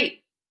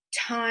three,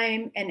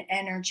 time and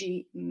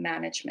energy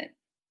management.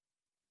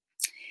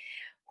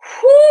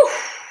 Whew.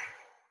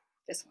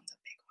 This one's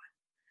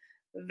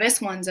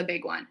a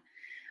big one.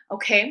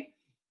 Okay.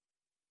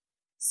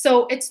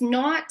 So it's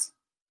not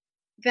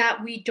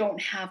that we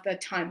don't have the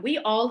time. We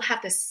all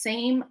have the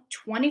same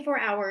 24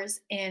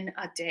 hours in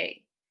a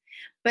day,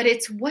 but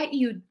it's what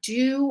you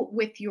do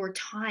with your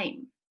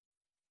time.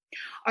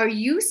 Are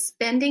you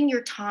spending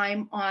your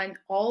time on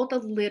all the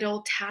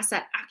little tasks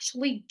that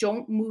actually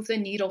don't move the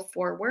needle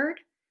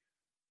forward?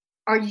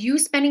 Are you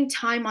spending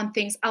time on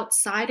things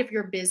outside of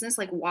your business,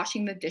 like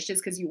washing the dishes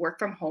because you work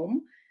from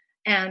home,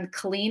 and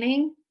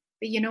cleaning?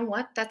 But you know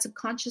what? That's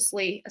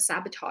subconsciously a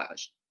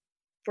sabotage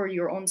for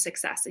your own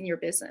success in your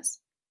business.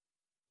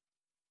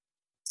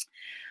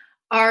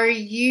 Are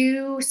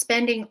you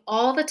spending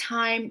all the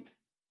time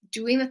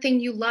doing the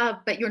thing you love,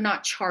 but you're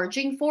not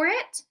charging for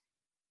it?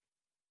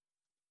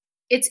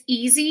 It's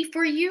easy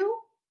for you.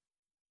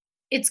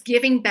 It's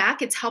giving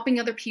back. It's helping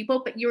other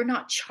people, but you're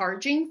not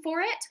charging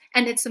for it.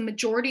 And it's the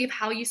majority of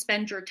how you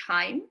spend your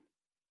time.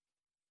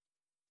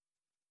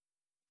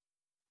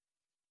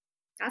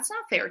 That's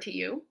not fair to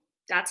you.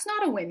 That's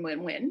not a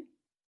win-win-win.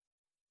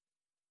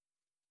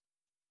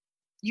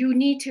 You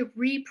need to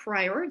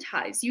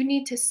reprioritize. You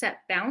need to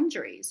set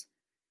boundaries.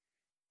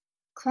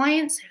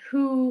 Clients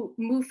who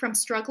move from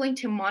struggling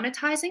to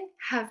monetizing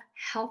have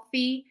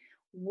healthy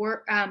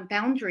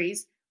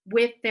boundaries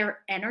with their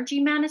energy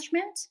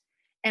management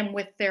and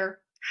with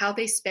how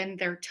they spend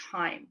their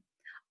time.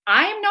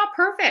 I am not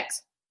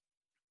perfect.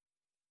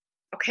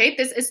 Okay,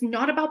 this is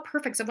not about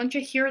perfect. I want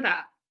you to hear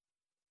that.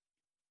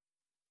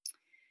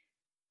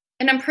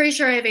 And I'm pretty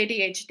sure I have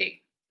ADHD.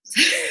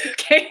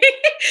 Okay,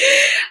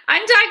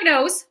 I'm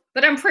diagnosed,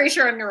 but I'm pretty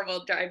sure I'm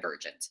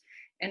neurodivergent,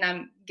 and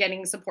I'm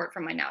getting support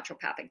from my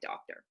naturopathic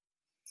doctor.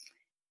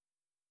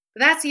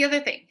 That's the other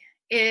thing,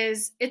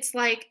 is it's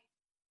like,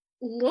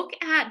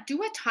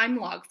 do a time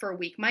log for a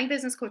week. My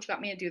business coach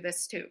got me to do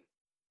this too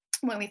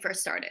when we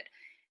first started.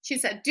 She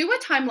said, do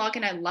a time log,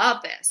 and I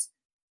love this.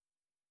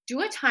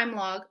 Do a time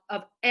log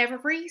of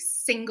every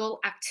single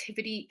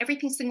activity, every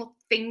single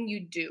thing you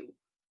do,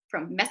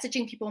 from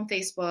messaging people on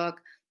Facebook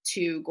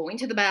to going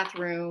to the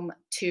bathroom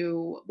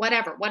to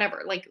whatever,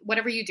 like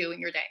whatever you do in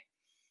your day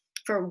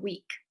for a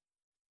week.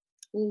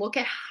 Look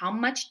at how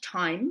much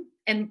time,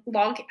 and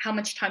log how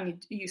much time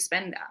you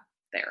spend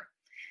there.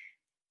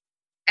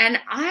 And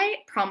I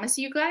promise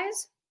you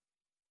guys,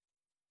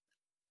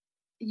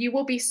 you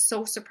will be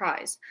so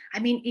surprised. I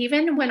mean,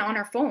 even when on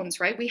our phones,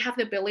 right, we have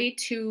the ability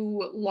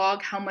to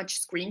log how much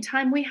screen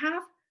time we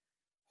have.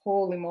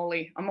 Holy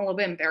moly, I'm a little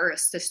bit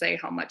embarrassed to say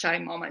how much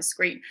I'm on my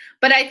screen.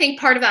 But I think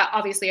part of that,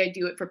 obviously, I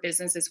do it for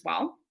business as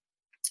well.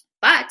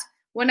 But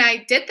when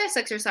I did this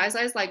exercise,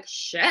 I was like,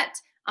 shit,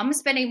 I'm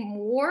spending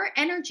more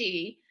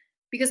energy,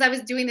 because I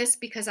was doing this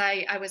because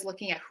I was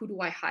looking at, who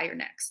do I hire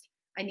next?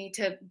 I need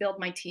to build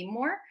my team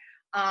more.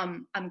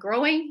 I'm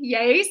growing,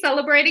 yay,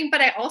 celebrating,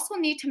 but I also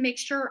need to make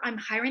sure I'm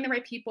hiring the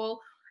right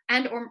people,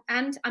 and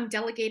I'm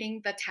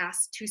delegating the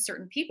tasks to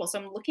certain people. So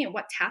I'm looking at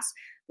what tasks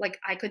like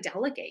I could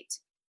delegate.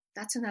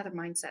 That's another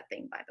mindset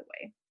thing, by the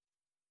way,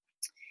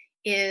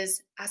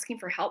 is asking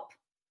for help.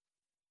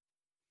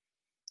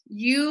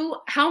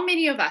 How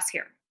many of us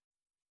here,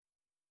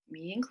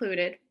 me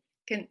included,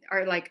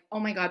 are like, oh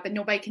my God, but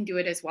nobody can do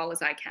it as well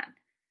as I can?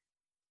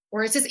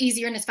 Or it's just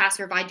easier and it's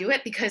faster if I do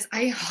it, because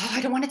I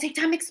don't want to take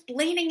time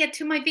explaining it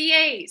to my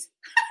VAs.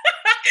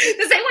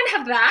 Does anyone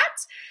have that?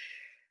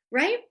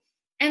 right?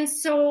 And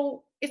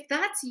so if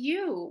that's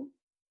you,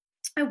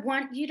 I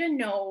want you to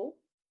know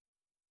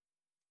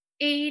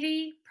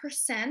 80%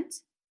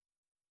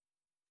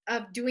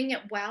 of doing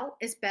it well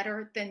is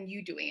better than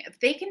you doing it. If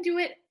they can do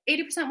it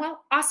 80%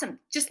 well, awesome.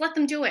 Just let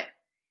them do it.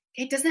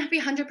 It doesn't have to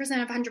be 100%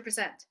 of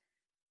 100%.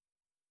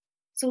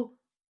 So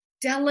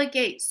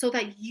delegate so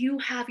that you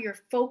have your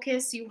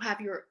focus, you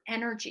have your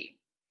energy.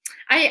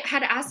 I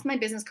had asked my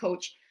business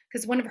coach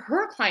because one of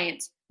her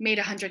clients made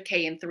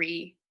 100K in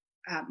 3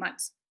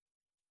 months.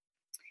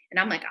 And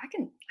I'm like, I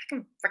can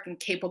freaking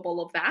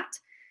capable of that.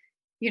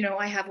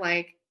 I have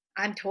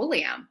I'm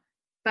totally am.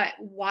 But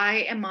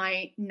why am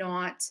I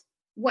not?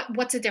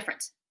 What's the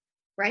difference,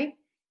 right?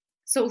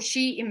 So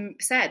she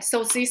said,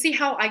 so you see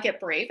how I get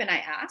brave and I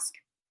ask?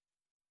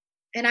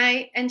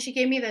 And she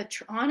gave me the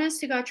honest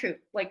to God truth.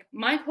 Like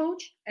my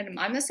coach, and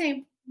I'm the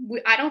same.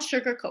 I don't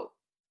sugarcoat.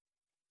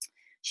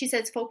 She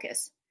says,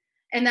 focus.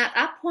 And at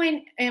that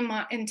point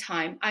in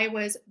time, I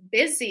was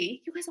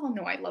busy. You guys all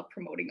know I love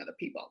promoting other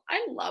people.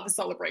 I love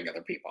celebrating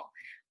other people.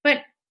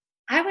 But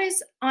I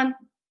was on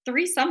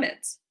 3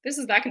 summits. This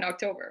is back in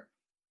October.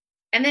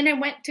 And then I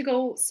went to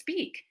go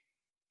speak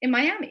in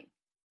Miami.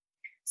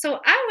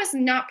 So I was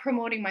not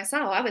promoting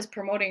myself. I was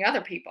promoting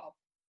other people.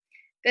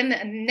 Then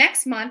the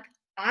next month,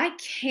 I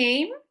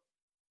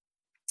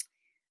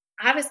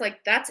was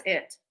like, that's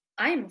it.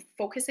 I am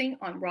focusing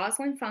on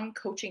Rosalind Fung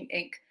Coaching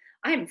Inc.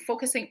 I am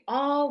focusing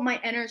all my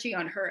energy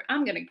on her.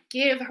 I'm going to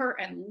give her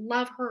and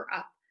love her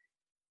up.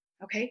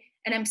 Okay.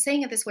 And I'm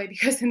saying it this way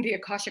because in the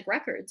Akashic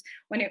Records,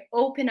 when I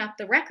open up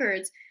the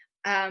records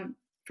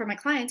for my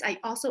clients, I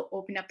also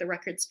open up the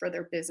records for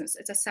their business.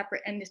 It's a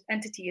separate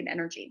entity and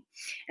energy.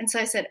 And so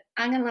I said,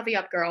 I'm going to love you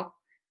up, girl.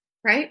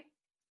 Right.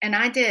 And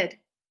I did.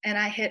 And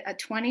I hit a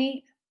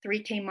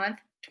 23K month,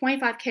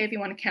 25K if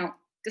you want to count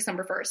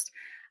December 1st.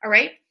 All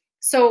right.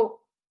 So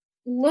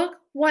look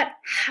what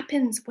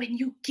happens when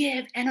you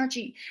give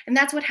energy. And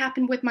that's what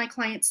happened with my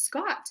client,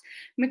 Scott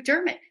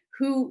McDermott,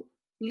 who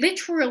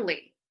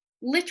literally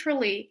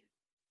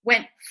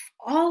went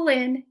all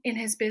in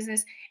his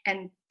business.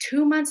 And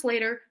 2 months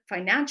later,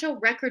 financial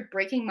record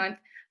breaking month,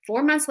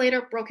 4 months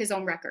later, broke his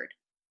own record.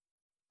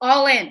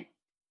 All in.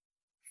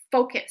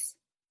 Focus.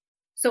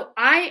 So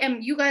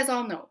you guys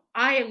all know,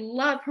 I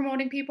love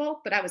promoting people,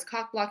 but I was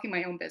cock blocking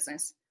my own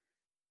business.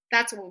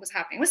 That's what was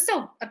happening. It was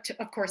still,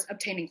 of course,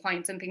 obtaining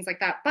clients and things like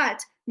that,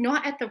 but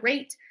not at the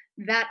rate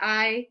that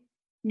I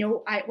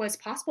know it was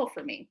possible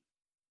for me.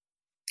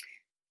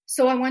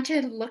 So I want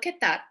you to look at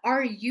that.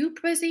 Are you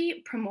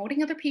busy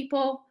promoting other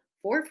people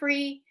for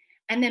free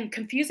and then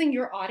confusing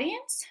your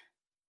audience?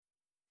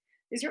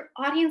 Is your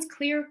audience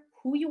clear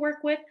who you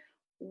work with,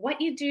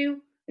 what you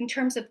do in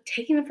terms of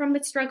taking them from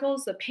the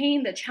struggles, the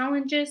pain, the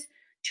challenges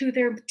to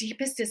their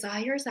deepest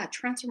desires, that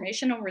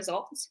transformational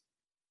results?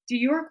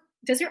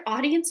 Does your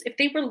audience, if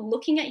they were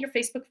looking at your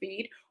Facebook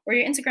feed or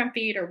your Instagram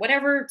feed or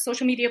whatever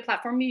social media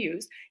platform you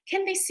use,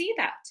 can they see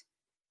that?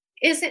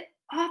 Is it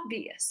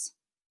obvious?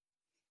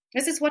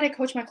 This is what I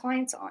coach my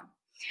clients on.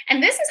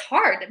 And this is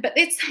hard, but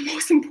it's the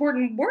most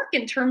important work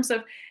in terms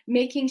of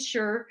making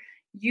sure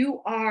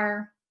you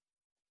are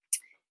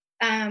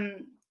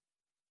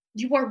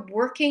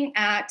working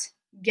at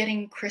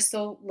getting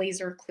crystal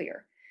laser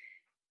clear.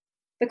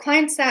 The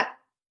clients that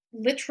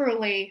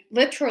literally,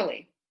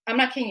 I'm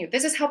not kidding you.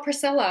 This is how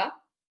Priscilla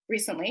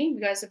recently,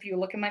 you guys, if you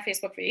look at my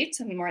Facebook feeds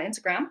and more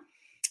Instagram,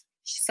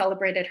 she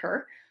celebrated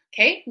her.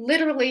 Okay.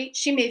 Literally,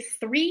 she made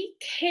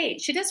 3K.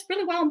 She does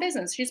really well in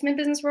business. She's been in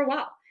business for a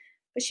while,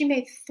 but she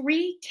made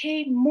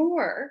 3K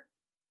more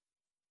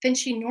than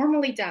she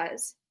normally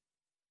does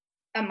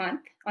a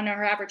month on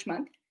her average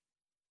month.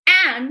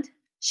 And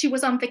she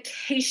was on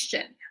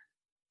vacation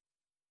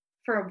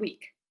for a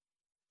week.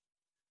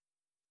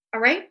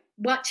 All right.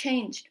 What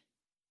changed?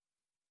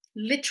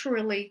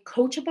 Literally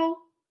coachable,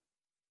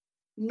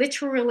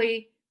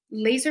 literally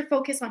laser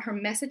focus on her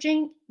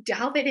messaging,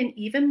 delve it in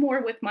even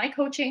more with my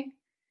coaching,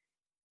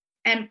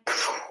 and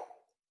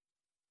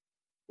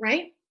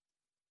right?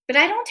 But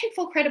I don't take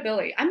full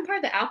credibility. I'm part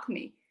of the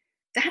alchemy.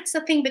 That's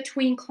the thing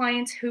between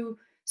clients who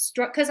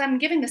because I'm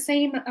giving the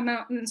same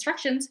amount of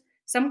instructions.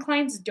 Some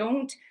clients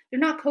don't, they're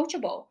not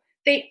coachable.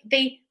 I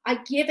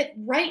give it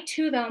right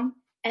to them.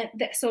 And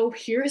so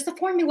here's the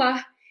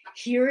formula.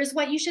 Here is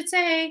what you should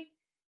say.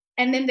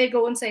 And then they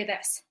go and say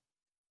this,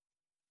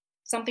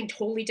 something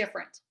totally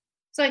different.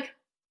 It's like,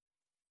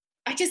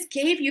 I just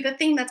gave you the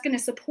thing that's going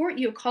to support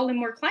you calling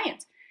more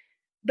clients.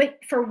 But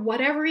for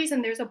whatever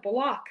reason, there's a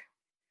block.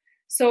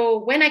 So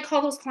when I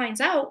call those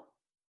clients out,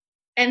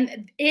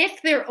 and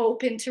if they're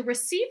open to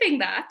receiving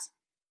that,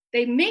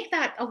 they make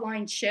that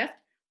aligned shift,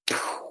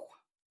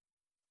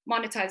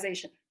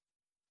 monetization,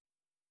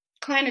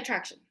 client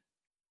attraction.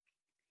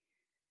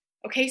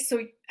 Okay,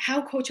 so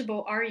how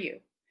coachable are you?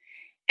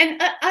 And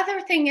the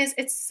other thing is,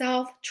 it's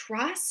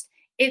self-trust.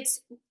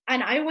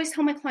 And I always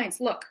tell my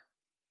clients, look,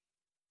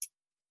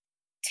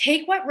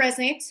 take what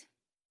resonates,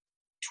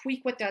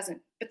 tweak what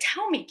doesn't. But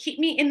tell me, keep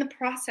me in the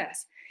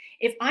process.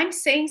 If I'm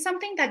saying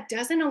something that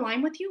doesn't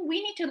align with you,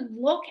 we need to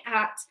look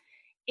at,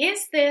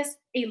 Is this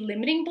a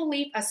limiting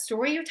belief, a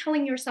story you're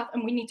telling yourself,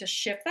 and we need to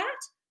shift that?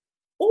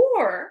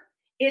 Or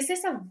is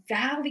this a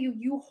value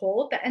you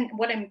hold that, and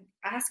what I'm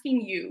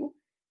asking you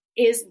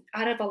is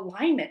out of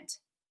alignment?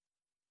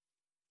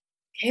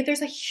 Okay,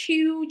 there's a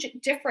huge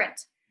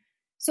difference.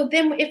 So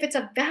then if it's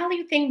a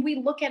value thing, we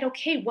look at,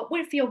 okay, what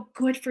would feel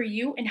good for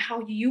you and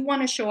how you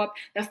want to show up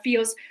that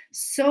feels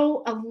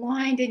so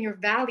aligned in your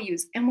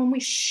values. And when we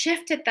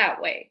shift it that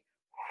way,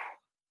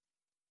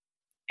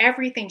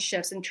 everything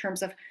shifts in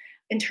terms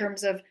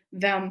of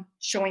them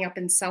showing up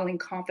and selling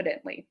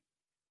confidently.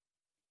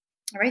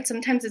 All right,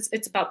 sometimes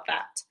it's about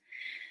that.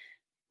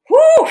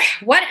 Whew,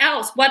 what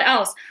else?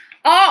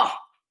 Oh,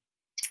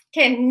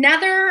 okay,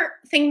 another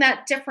thing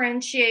that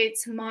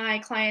differentiates my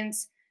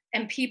clients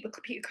and people,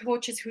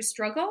 coaches who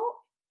struggle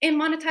in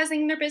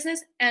monetizing their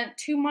business and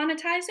to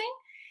monetizing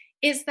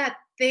is that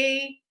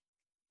they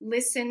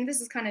listen. This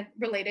is kind of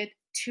related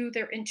to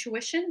their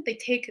intuition. They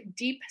take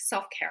deep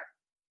self-care.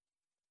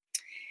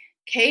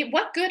 Okay,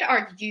 what good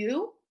are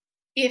you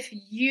if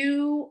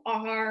you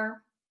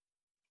are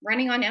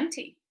running on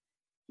empty?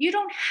 You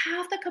don't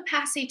have the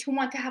capacity to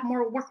want to have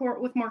more work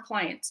with more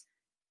clients.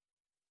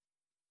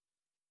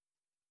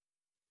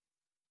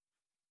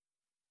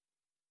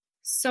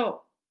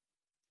 So,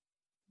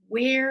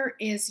 where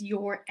is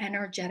your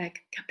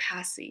energetic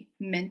capacity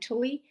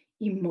mentally,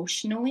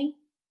 emotionally,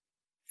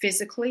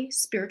 physically,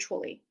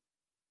 spiritually?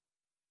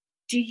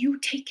 Do you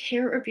take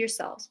care of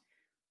yourselves?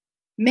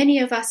 Many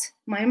of us,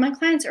 my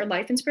clients are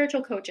life and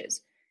spiritual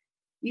coaches.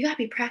 You got to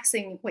be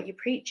practicing what you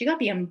preach. You got to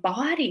be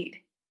embodied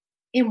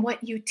in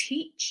what you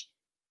teach.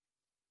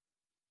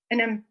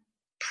 And I'm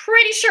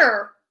pretty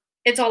sure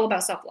it's all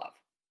about self-love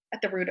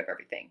at the root of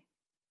everything.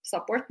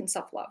 Self-worth and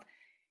self-love.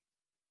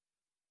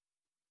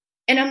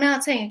 And I'm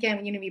not saying,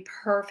 again, you need to be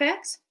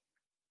perfect.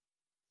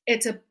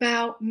 It's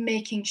about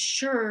making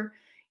sure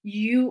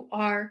you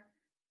are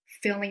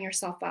filling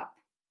yourself up.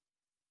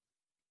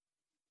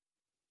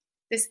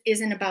 This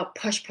isn't about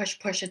push,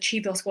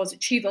 achieve those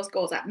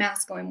goals that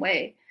masculine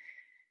way.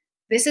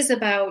 This is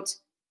about,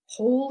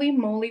 holy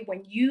moly,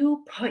 when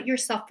you put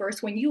yourself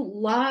first, when you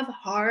love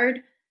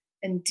hard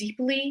and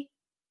deeply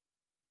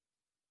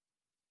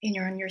in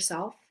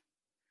yourself,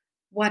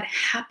 what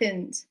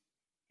happens,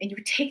 and you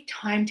take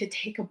time to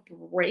take a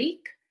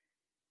break,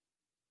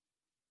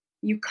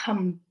 you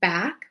come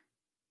back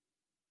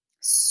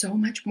so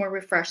much more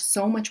refreshed,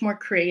 so much more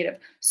creative,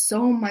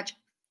 so much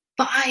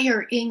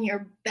fire in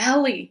your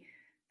belly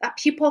that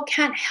people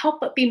can't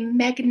help but be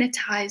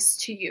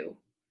magnetized to you.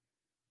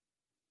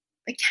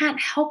 They can't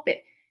help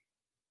it.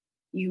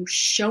 You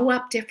show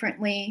up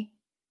differently.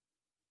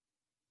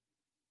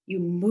 You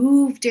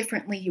move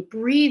differently. You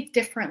breathe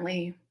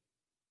differently.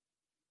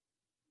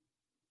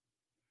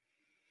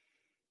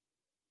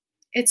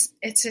 It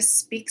just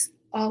speaks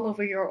all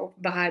over your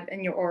vibe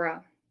and your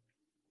aura.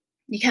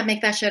 You can't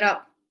make that shit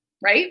up,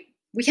 right?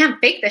 We can't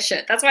fake this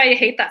shit. That's why I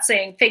hate that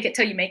saying, fake it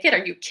till you make it.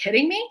 Are you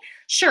kidding me?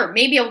 Sure,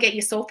 maybe I'll get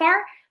you so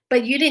far,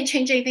 but you didn't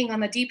change anything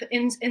on the deep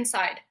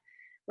inside,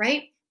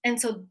 right? And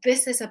so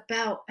this is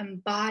about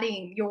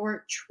embodying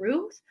your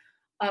truth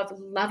of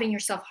loving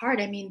yourself hard.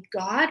 I mean,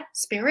 God,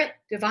 spirit,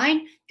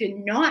 divine, did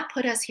not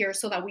put us here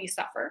so that we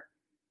suffer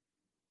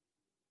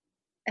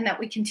and that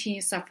we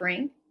continue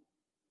suffering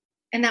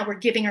and that we're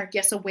giving our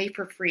gifts away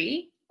for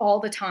free all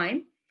the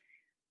time,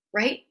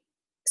 right?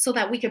 So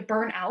that we could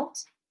burn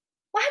out.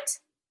 What?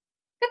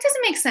 That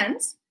doesn't make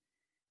sense.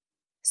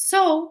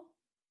 So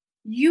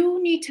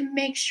you need to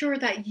make sure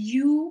that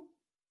you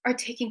are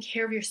taking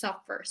care of yourself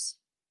first.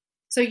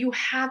 So you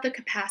have the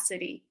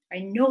capacity. I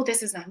know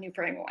this is not new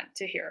for anyone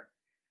to hear.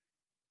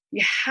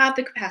 You have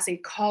the capacity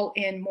to call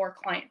in more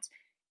clients.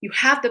 You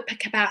have the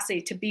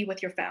capacity to be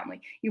with your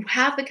family. You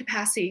have the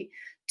capacity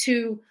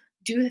to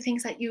do the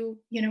things that you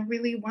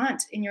really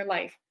want in your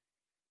life.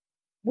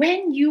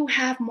 When you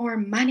have more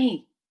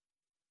money,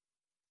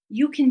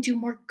 you can do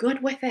more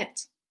good with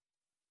it.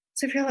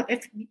 So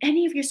if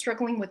any of you are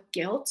struggling with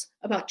guilt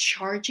about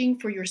charging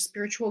for your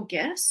spiritual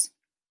gifts,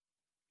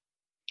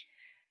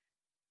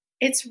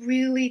 it's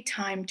really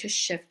time to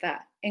shift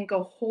that and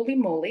go, holy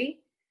moly,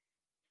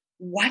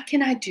 what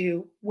can I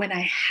do when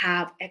I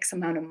have X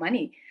amount of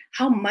money?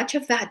 How much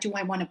of that do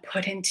I want to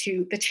put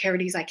into the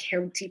charities I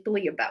care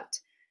deeply about?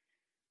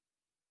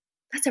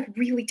 That's a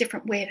really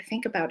different way to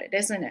think about it,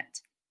 isn't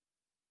it?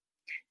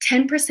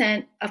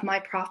 10% of my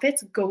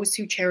profits goes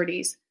to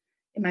charities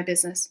in my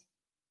business.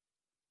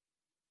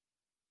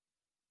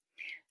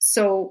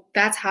 So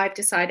that's how I've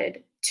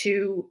decided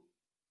to,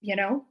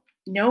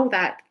 know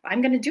that I'm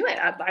going to do it.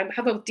 I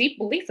have a deep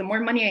belief. The more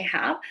money I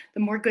have, the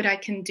more good I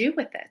can do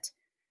with it.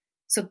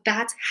 So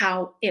that's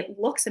how it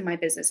looks in my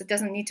business. It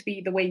doesn't need to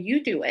be the way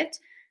you do it,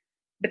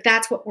 but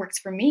that's what works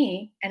for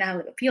me. And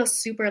it feels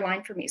super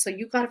aligned for me. So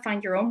you got to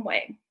find your own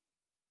way.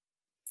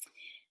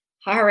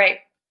 All right.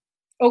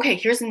 Okay,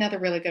 here's another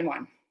really good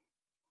one.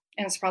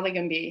 And it's probably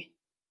going to be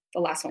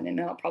the last one, and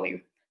then I'll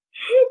probably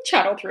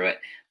chattel through it.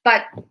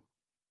 But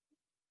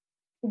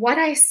what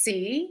I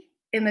see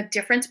in the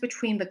difference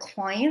between the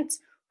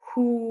clients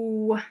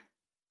who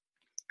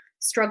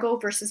struggle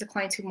versus the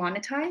clients who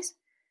monetize,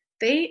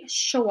 they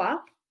show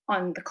up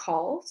on the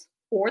calls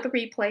or the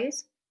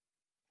replays.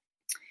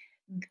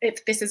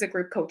 If this is a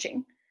group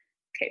coaching,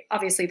 okay,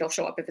 obviously they'll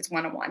show up if it's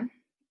one-on-one.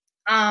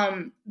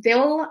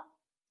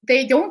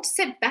 They don't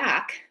sit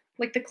back.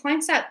 Like the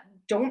clients that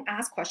don't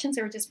ask questions,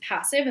 they're just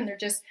passive and they're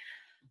just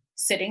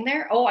sitting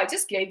there. Oh, I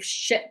just gave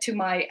shit to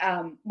my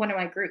one of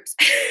my groups.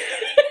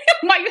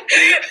 my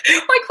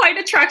Client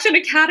Attraction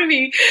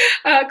Academy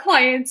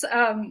clients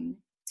on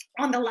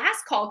the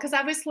last call, because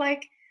I was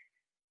like,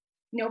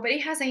 nobody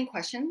has any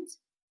questions.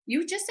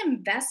 You just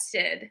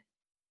invested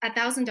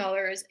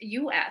 $1,000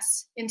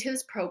 US into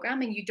this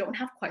program and you don't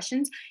have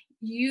questions.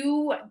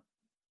 You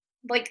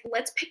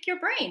let's pick your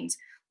brains.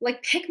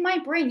 Like, pick my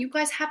brain. You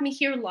guys have me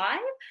here live.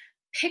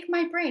 Pick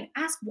my brain.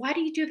 Ask, why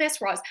do you do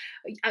this, Roz?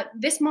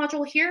 This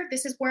module here,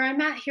 this is where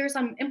I'm at.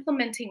 I'm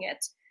implementing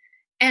it.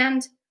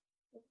 And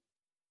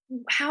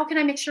how can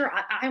I make sure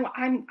I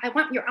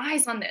want your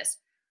eyes on this?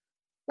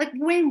 Like,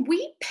 when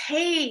we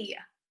pay,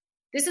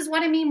 this is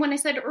what I mean when I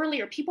said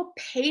earlier, people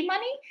pay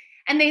money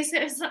and they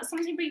say,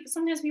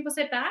 sometimes people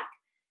sit back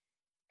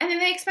and then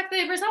they expect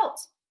the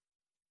results.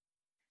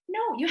 No,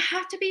 you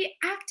have to be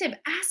active.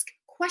 Ask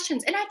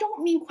questions. And I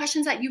don't mean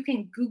questions that you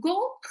can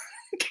Google.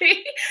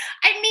 Okay.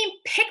 I mean,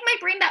 pick my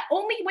brain that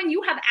only when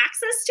you have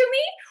access to me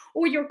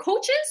or your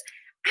coaches,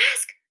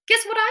 ask.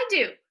 Guess what I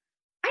do?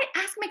 I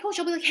ask my coach,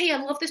 I'll be like, hey, I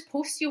love this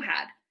post you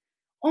had.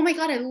 Oh my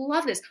God, I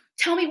love this.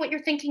 Tell me what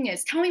your thinking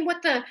is. Tell me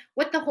what the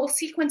whole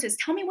sequence is.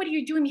 Tell me what are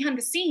you doing behind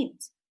the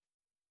scenes.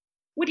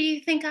 What do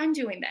you think I'm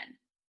doing then?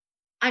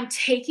 I'm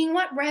taking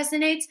what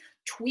resonates,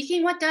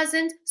 tweaking what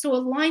doesn't, so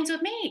it aligns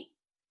with me.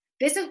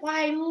 This is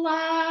why I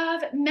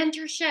love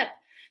mentorship.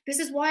 This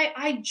is why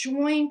I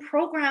join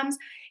programs.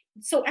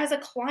 So as a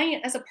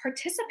client, as a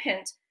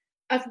participant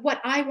of what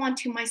I want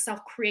to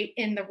myself create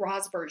in the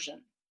Roz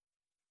version.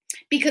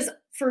 Because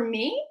for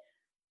me,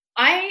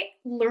 I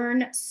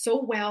learn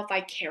so well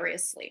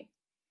vicariously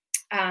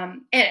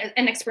and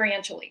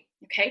experientially.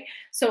 Okay.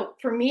 So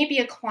for me, be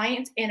a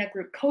client in a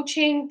group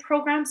coaching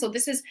program. So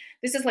this is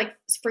like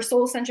for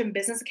Soul Ascension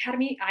Business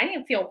Academy.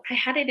 I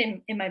had it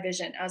in my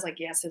vision. I was like,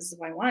 yes, this is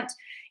what I want.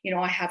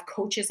 I have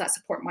coaches that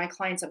support my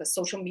clients. I have a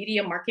social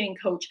media marketing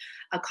coach,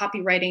 a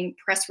copywriting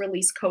press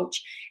release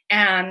coach,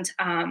 and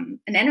an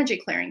energy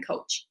clearing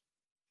coach.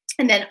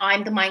 And then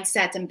I'm the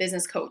mindset and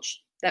business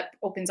coach that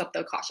opens up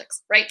the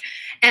Akashics, right?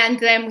 And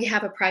then we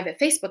have a private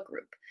Facebook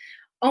group.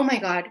 Oh my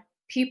God.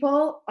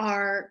 People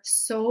are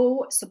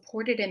so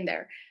supported in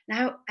there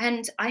now.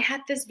 And I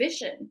had this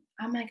vision.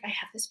 I'm like, I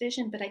have this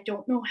vision, but I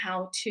don't know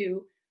how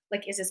to,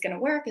 is this going to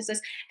work?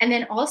 And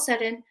then all of a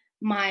sudden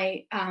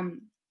my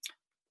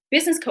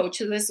business coach,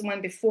 so this is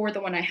one before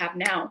the one I have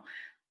now,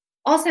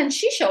 all of a sudden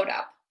she showed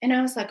up and I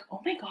was like,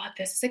 oh my God,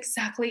 this is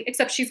exactly,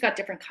 except she's got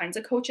different kinds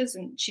of coaches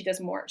and she does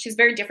more. She's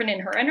very different in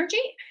her energy,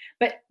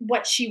 but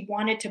what she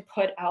wanted to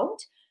put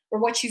out or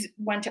what she's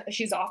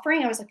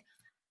offering, I was like,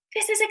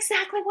 this is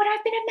exactly what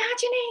I've been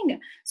imagining.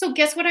 So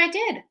guess what I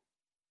did?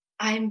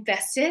 I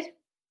invested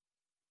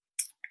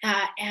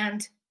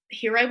and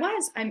here I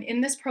was. I'm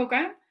in this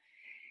program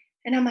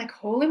and I'm like,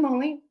 holy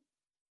moly,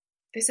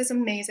 this is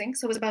amazing.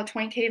 So it was about a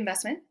 $20,000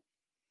 investment.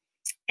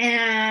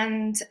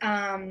 And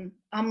I'm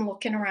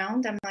looking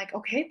around. I'm like,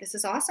 okay, this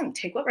is awesome.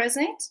 Take what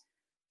resonates,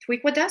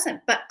 tweak what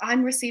doesn't. But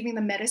I'm receiving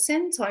the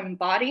medicine. So I'm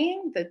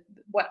embodying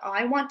what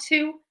I want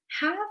to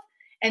have.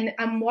 And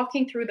I'm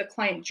walking through the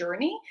client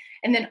journey.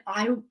 And then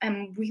I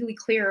am really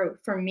clear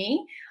for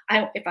me,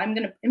 if I'm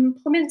going to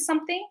implement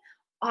something,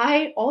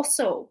 I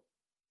also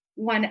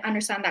want to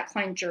understand that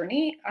client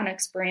journey on an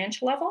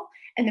experiential level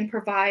and then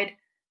provide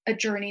a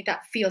journey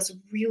that feels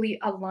really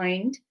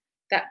aligned.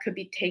 That could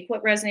be take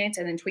what resonates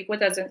and then tweak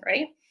what doesn't,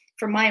 right?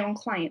 For my own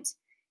clients.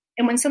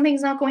 And when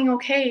something's not going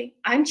okay,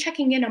 I'm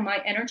checking in on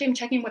my energy. I'm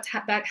checking what's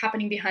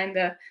happening behind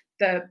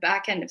the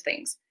back end of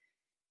things.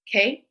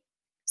 Okay.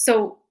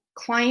 So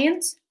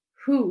clients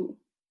who,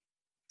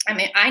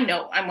 I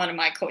know I'm one of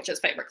my coach's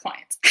favorite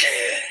clients.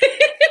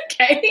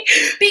 Okay.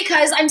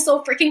 Because I'm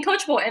so freaking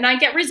coachable and I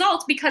get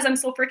results because I'm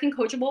so freaking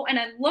coachable and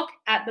I look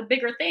at the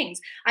bigger things.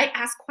 I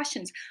ask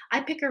questions.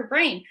 I pick her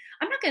brain.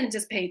 I'm not going to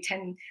just pay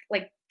 $20,000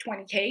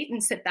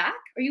 and sit back.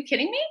 Are you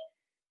kidding me?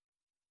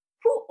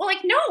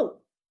 No.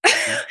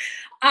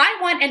 I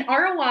want an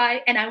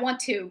ROI and I want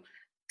to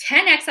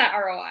 10x that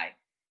ROI.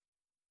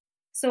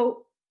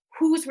 So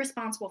who's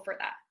responsible for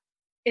that?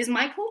 Is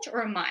my coach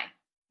or am I?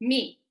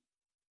 Me.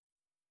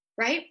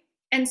 Right?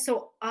 And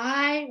so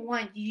I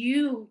want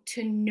you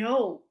to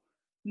know,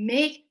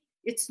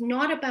 it's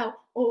not about,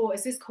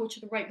 is this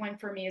coach the right one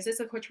for me? Is this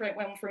a coach the right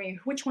one for me?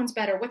 Which one's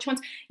better?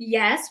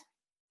 Yes,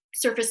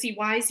 surfacey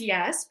wise,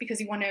 yes,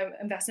 because you want to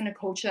invest in a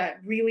coach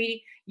that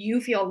really you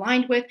feel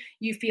aligned with,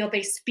 you feel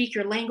they speak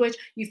your language,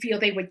 you feel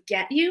they would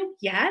get you,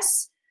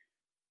 yes.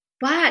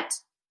 But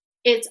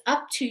it's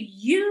up to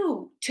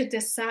you to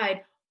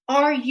decide,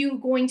 are you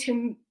going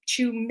to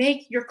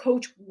make your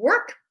coach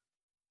work?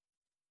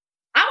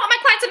 I want my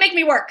clients to make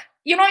me work.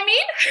 You know what I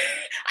mean?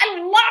 I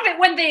love it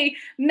when they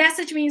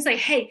message me and say,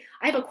 hey,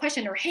 I have a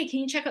question, or hey, can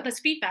you check out this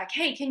feedback?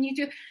 Hey, can you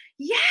do?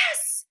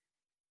 Yes,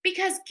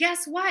 because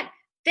guess what?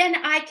 Then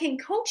I can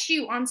coach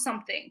you on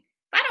something.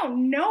 If I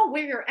don't know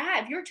where you're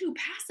at, if you're too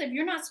passive,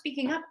 you're not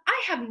speaking up,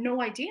 I have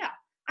no idea.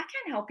 I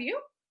can't help you.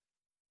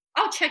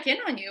 I'll check in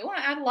on you.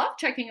 I love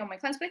checking on my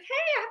clients. Like, hey,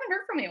 I haven't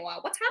heard from you in a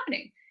while. What's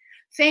happening?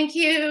 Thank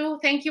you.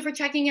 Thank you for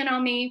checking in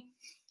on me.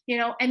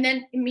 And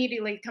then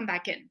immediately come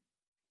back in.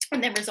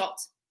 And then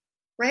results,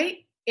 right?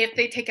 If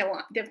they take a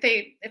lot, if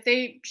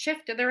they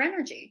shift their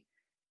energy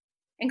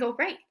and go,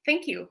 great,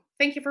 thank you.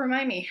 Thank you for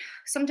reminding me.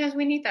 Sometimes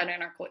we need that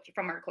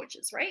from our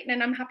coaches, right?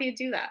 And I'm happy to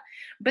do that.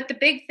 But the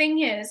big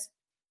thing is,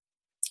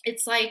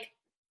 it's like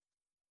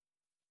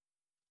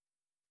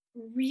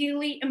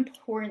really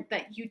important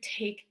that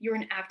you're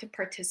an active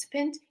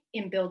participant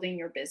in building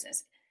your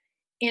business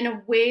in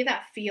a way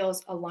that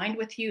feels aligned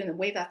with you, in a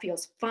way that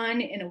feels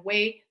fun, in a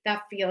way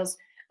that feels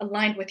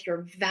aligned with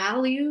your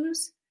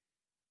values.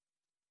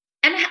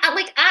 And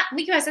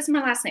you guys, that's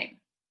my last name.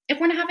 If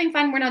we're not having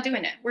fun, we're not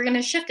doing it. We're going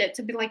to shift it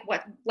to be like,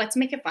 what? Let's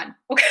make it fun.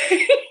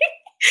 Okay.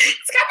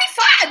 It's got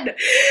to be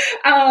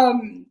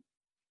fun.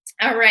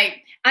 All right.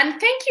 And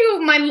thank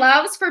you, my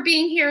loves, for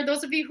being here.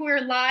 Those of you who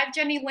are live,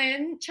 Jenny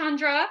Lynn,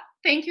 Chandra,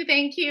 thank you.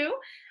 Thank you.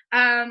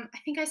 I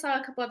think I saw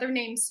a couple other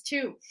names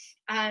too.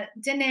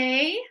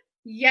 Danae.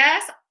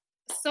 Yes.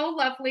 So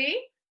lovely.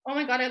 Oh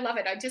my God. I love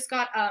it. I just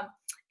got,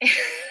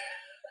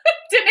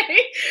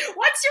 Danae,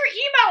 what's your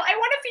email? I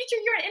want to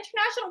feature your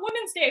International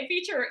Women's Day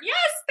feature.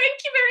 Yes,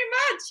 thank you very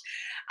much.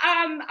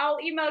 I'll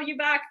email you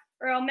back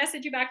or I'll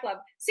message you back, love.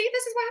 See,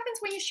 this is what happens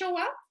when you show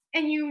up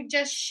and you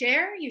just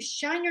share, you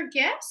shine your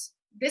gifts.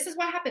 This is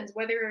what happens,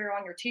 whether you're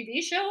on your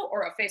TV show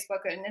or a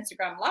Facebook and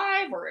Instagram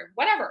Live or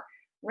whatever,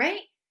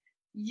 right?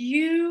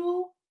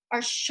 You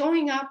are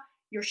showing up,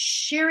 you're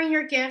sharing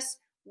your gifts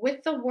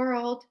with the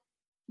world.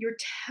 You're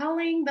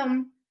telling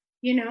them,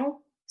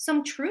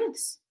 some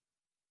truths.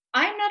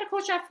 I'm not a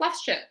coach that fluff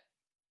shit.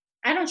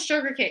 I don't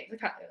sugarcoat.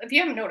 If you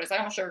haven't noticed, I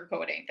don't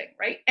sugarcoat anything,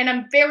 right? And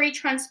I'm very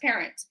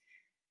transparent,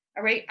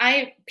 all right?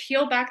 I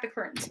peel back the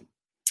curtains.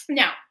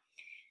 Now,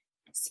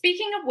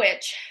 speaking of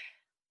which,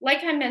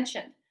 like I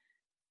mentioned,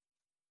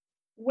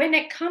 when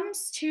it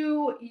comes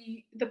to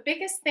the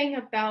biggest thing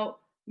about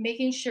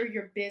making sure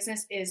your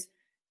business is,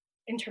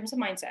 in terms of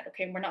mindset,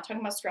 okay, we're not talking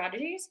about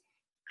strategies,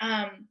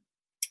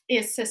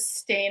 is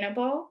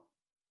sustainable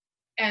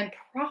and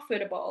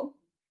profitable,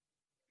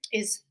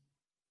 is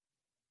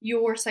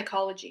your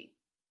psychology,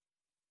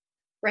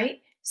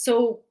 right?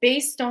 So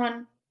based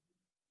on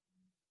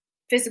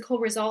physical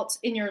results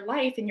in your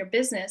life, in your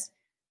business,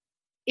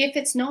 if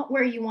it's not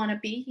where you want to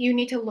be, you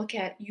need to look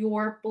at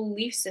your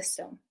belief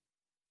system.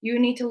 You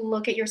need to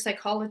look at your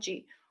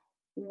psychology.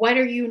 What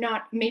are you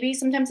not? Maybe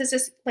sometimes it's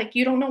just like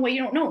you don't know what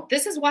you don't know.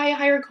 This is why I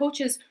hire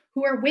coaches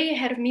who are way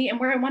ahead of me and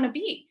where I want to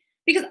be,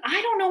 because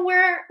I don't know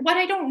what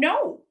I don't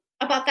know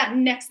about that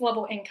next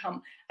level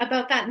income,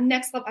 about that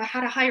next level,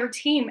 how to hire a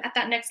team at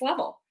that next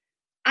level.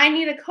 I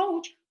need a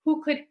coach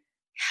who could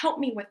help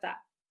me with that,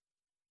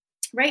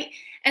 right?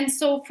 And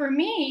so for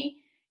me,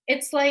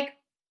 it's like,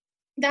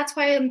 that's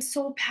why I'm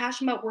so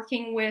passionate about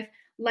working with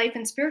life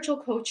and spiritual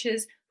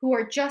coaches who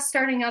are just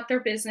starting out their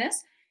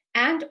business,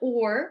 and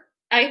or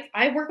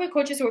I work with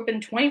coaches who have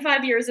been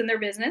 25 years in their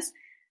business,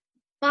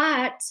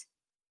 but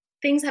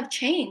things have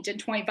changed in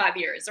 25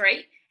 years,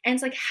 right? And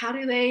it's like, how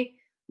do they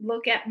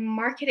look at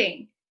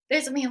marketing? I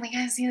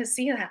guys need to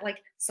see that.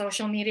 Like,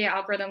 social media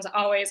algorithms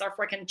always are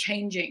freaking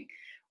changing,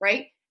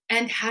 right?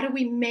 And how do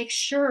we make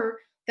sure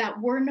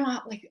that we're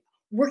not like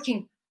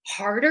working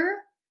harder,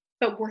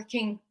 but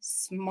working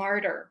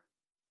smarter?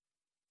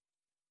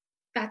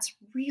 That's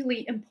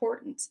really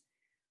important,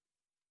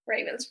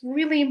 right? That's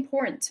really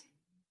important.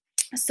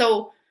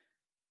 So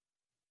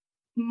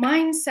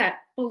mindset,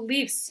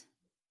 beliefs,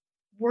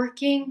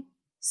 working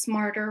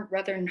smarter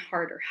rather than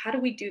harder. How do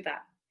we do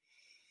that?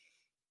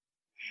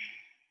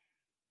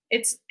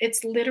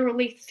 It's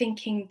literally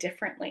thinking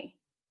differently.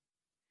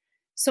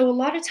 So a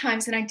lot of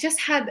times, and I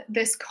just had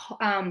this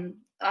on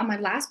my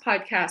last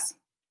podcast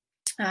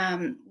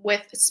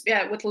with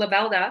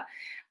Lavelda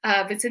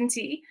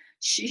Vicente.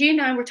 She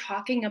and I were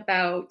talking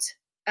about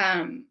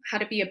how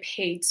to be a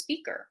paid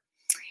speaker.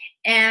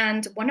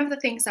 And one of the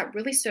things that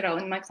really stood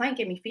out, and my client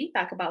gave me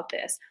feedback about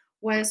this,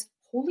 was,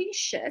 holy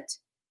shit,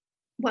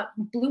 what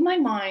blew my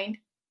mind,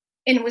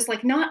 and it was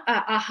like not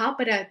a aha,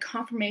 but a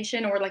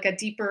confirmation or like a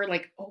deeper,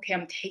 like, okay,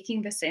 I'm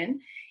taking this in,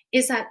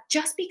 is that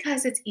just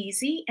because it's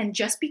easy and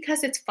just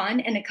because it's fun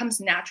and it comes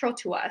natural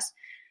to us,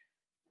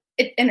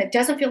 and it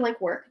doesn't feel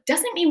like work,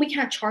 doesn't mean we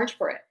can't charge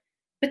for it.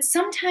 But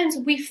sometimes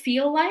we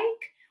feel like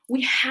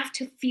we have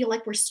to feel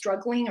like we're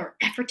struggling or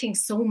efforting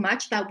so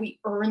much that we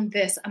earn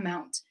this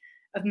amount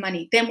of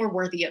money, then we're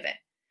worthy of it.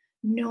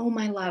 No,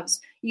 my loves,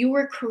 you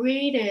were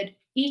created,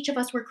 each of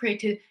us were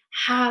created to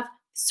have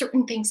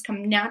certain things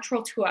come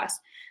natural to us,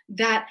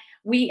 that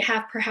we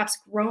have perhaps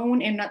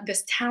grown in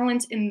this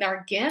talent, in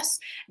our gifts.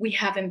 We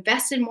have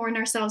invested more in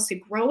ourselves to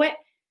grow it.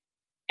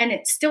 And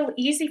it's still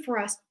easy for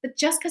us. But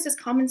just because it's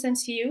common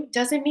sense to you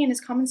doesn't mean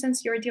it's common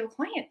sense to your ideal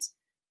client.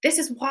 This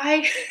is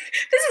why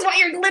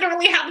you're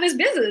literally having this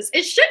business.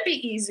 It should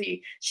be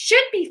easy,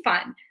 should be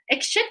fun.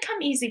 It should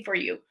come easy for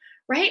you,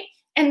 right?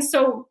 And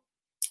so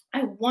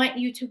I want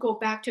you to go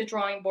back to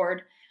drawing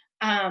board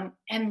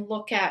and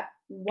look at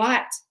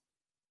what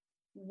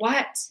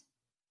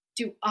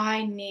do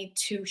I need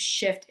to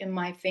shift in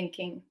my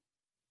thinking?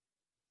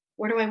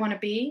 Where do I want to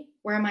be?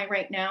 Where am I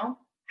right now?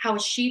 How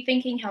is she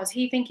thinking? How is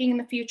he thinking in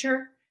the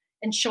future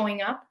and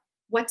showing up?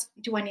 What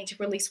do I need to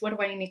release? What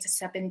do I need to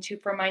step into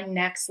for my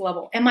next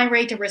level? Am I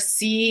ready to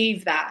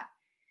receive that?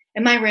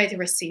 Am I ready to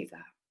receive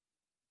that?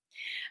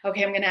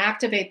 Okay, I'm going to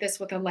activate this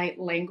with a light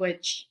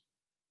language.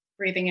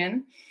 Breathing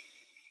in.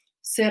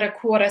 Sera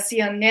cura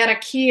sia nera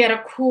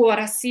kiera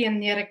cura sia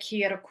nera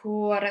kiera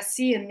cura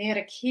sia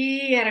nera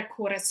kiera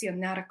cura sia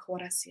nera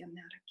cura sia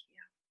nera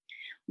kia.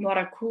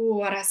 Mora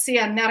cura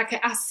sia nera kia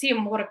asia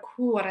mora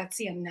cura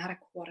sia nera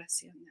cura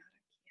sia nera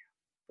kia.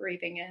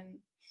 Breathing in.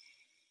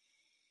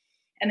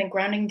 And then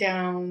grounding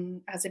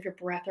down as if your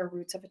breath are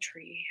roots of a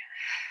tree.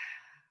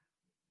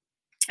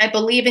 I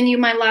believe in you,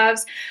 my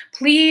loves.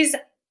 Please,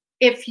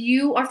 if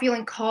you are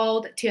feeling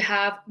called to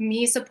have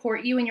me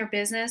support you in your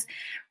business,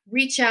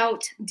 reach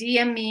out,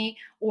 DM me,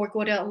 or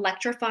go to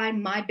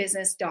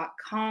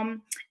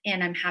electrifymybusiness.com,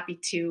 and I'm happy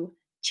to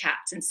chat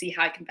and see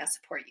how I can best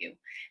support you.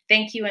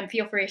 Thank you, and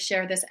feel free to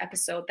share this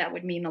episode. That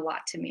would mean a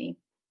lot to me.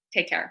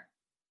 Take care.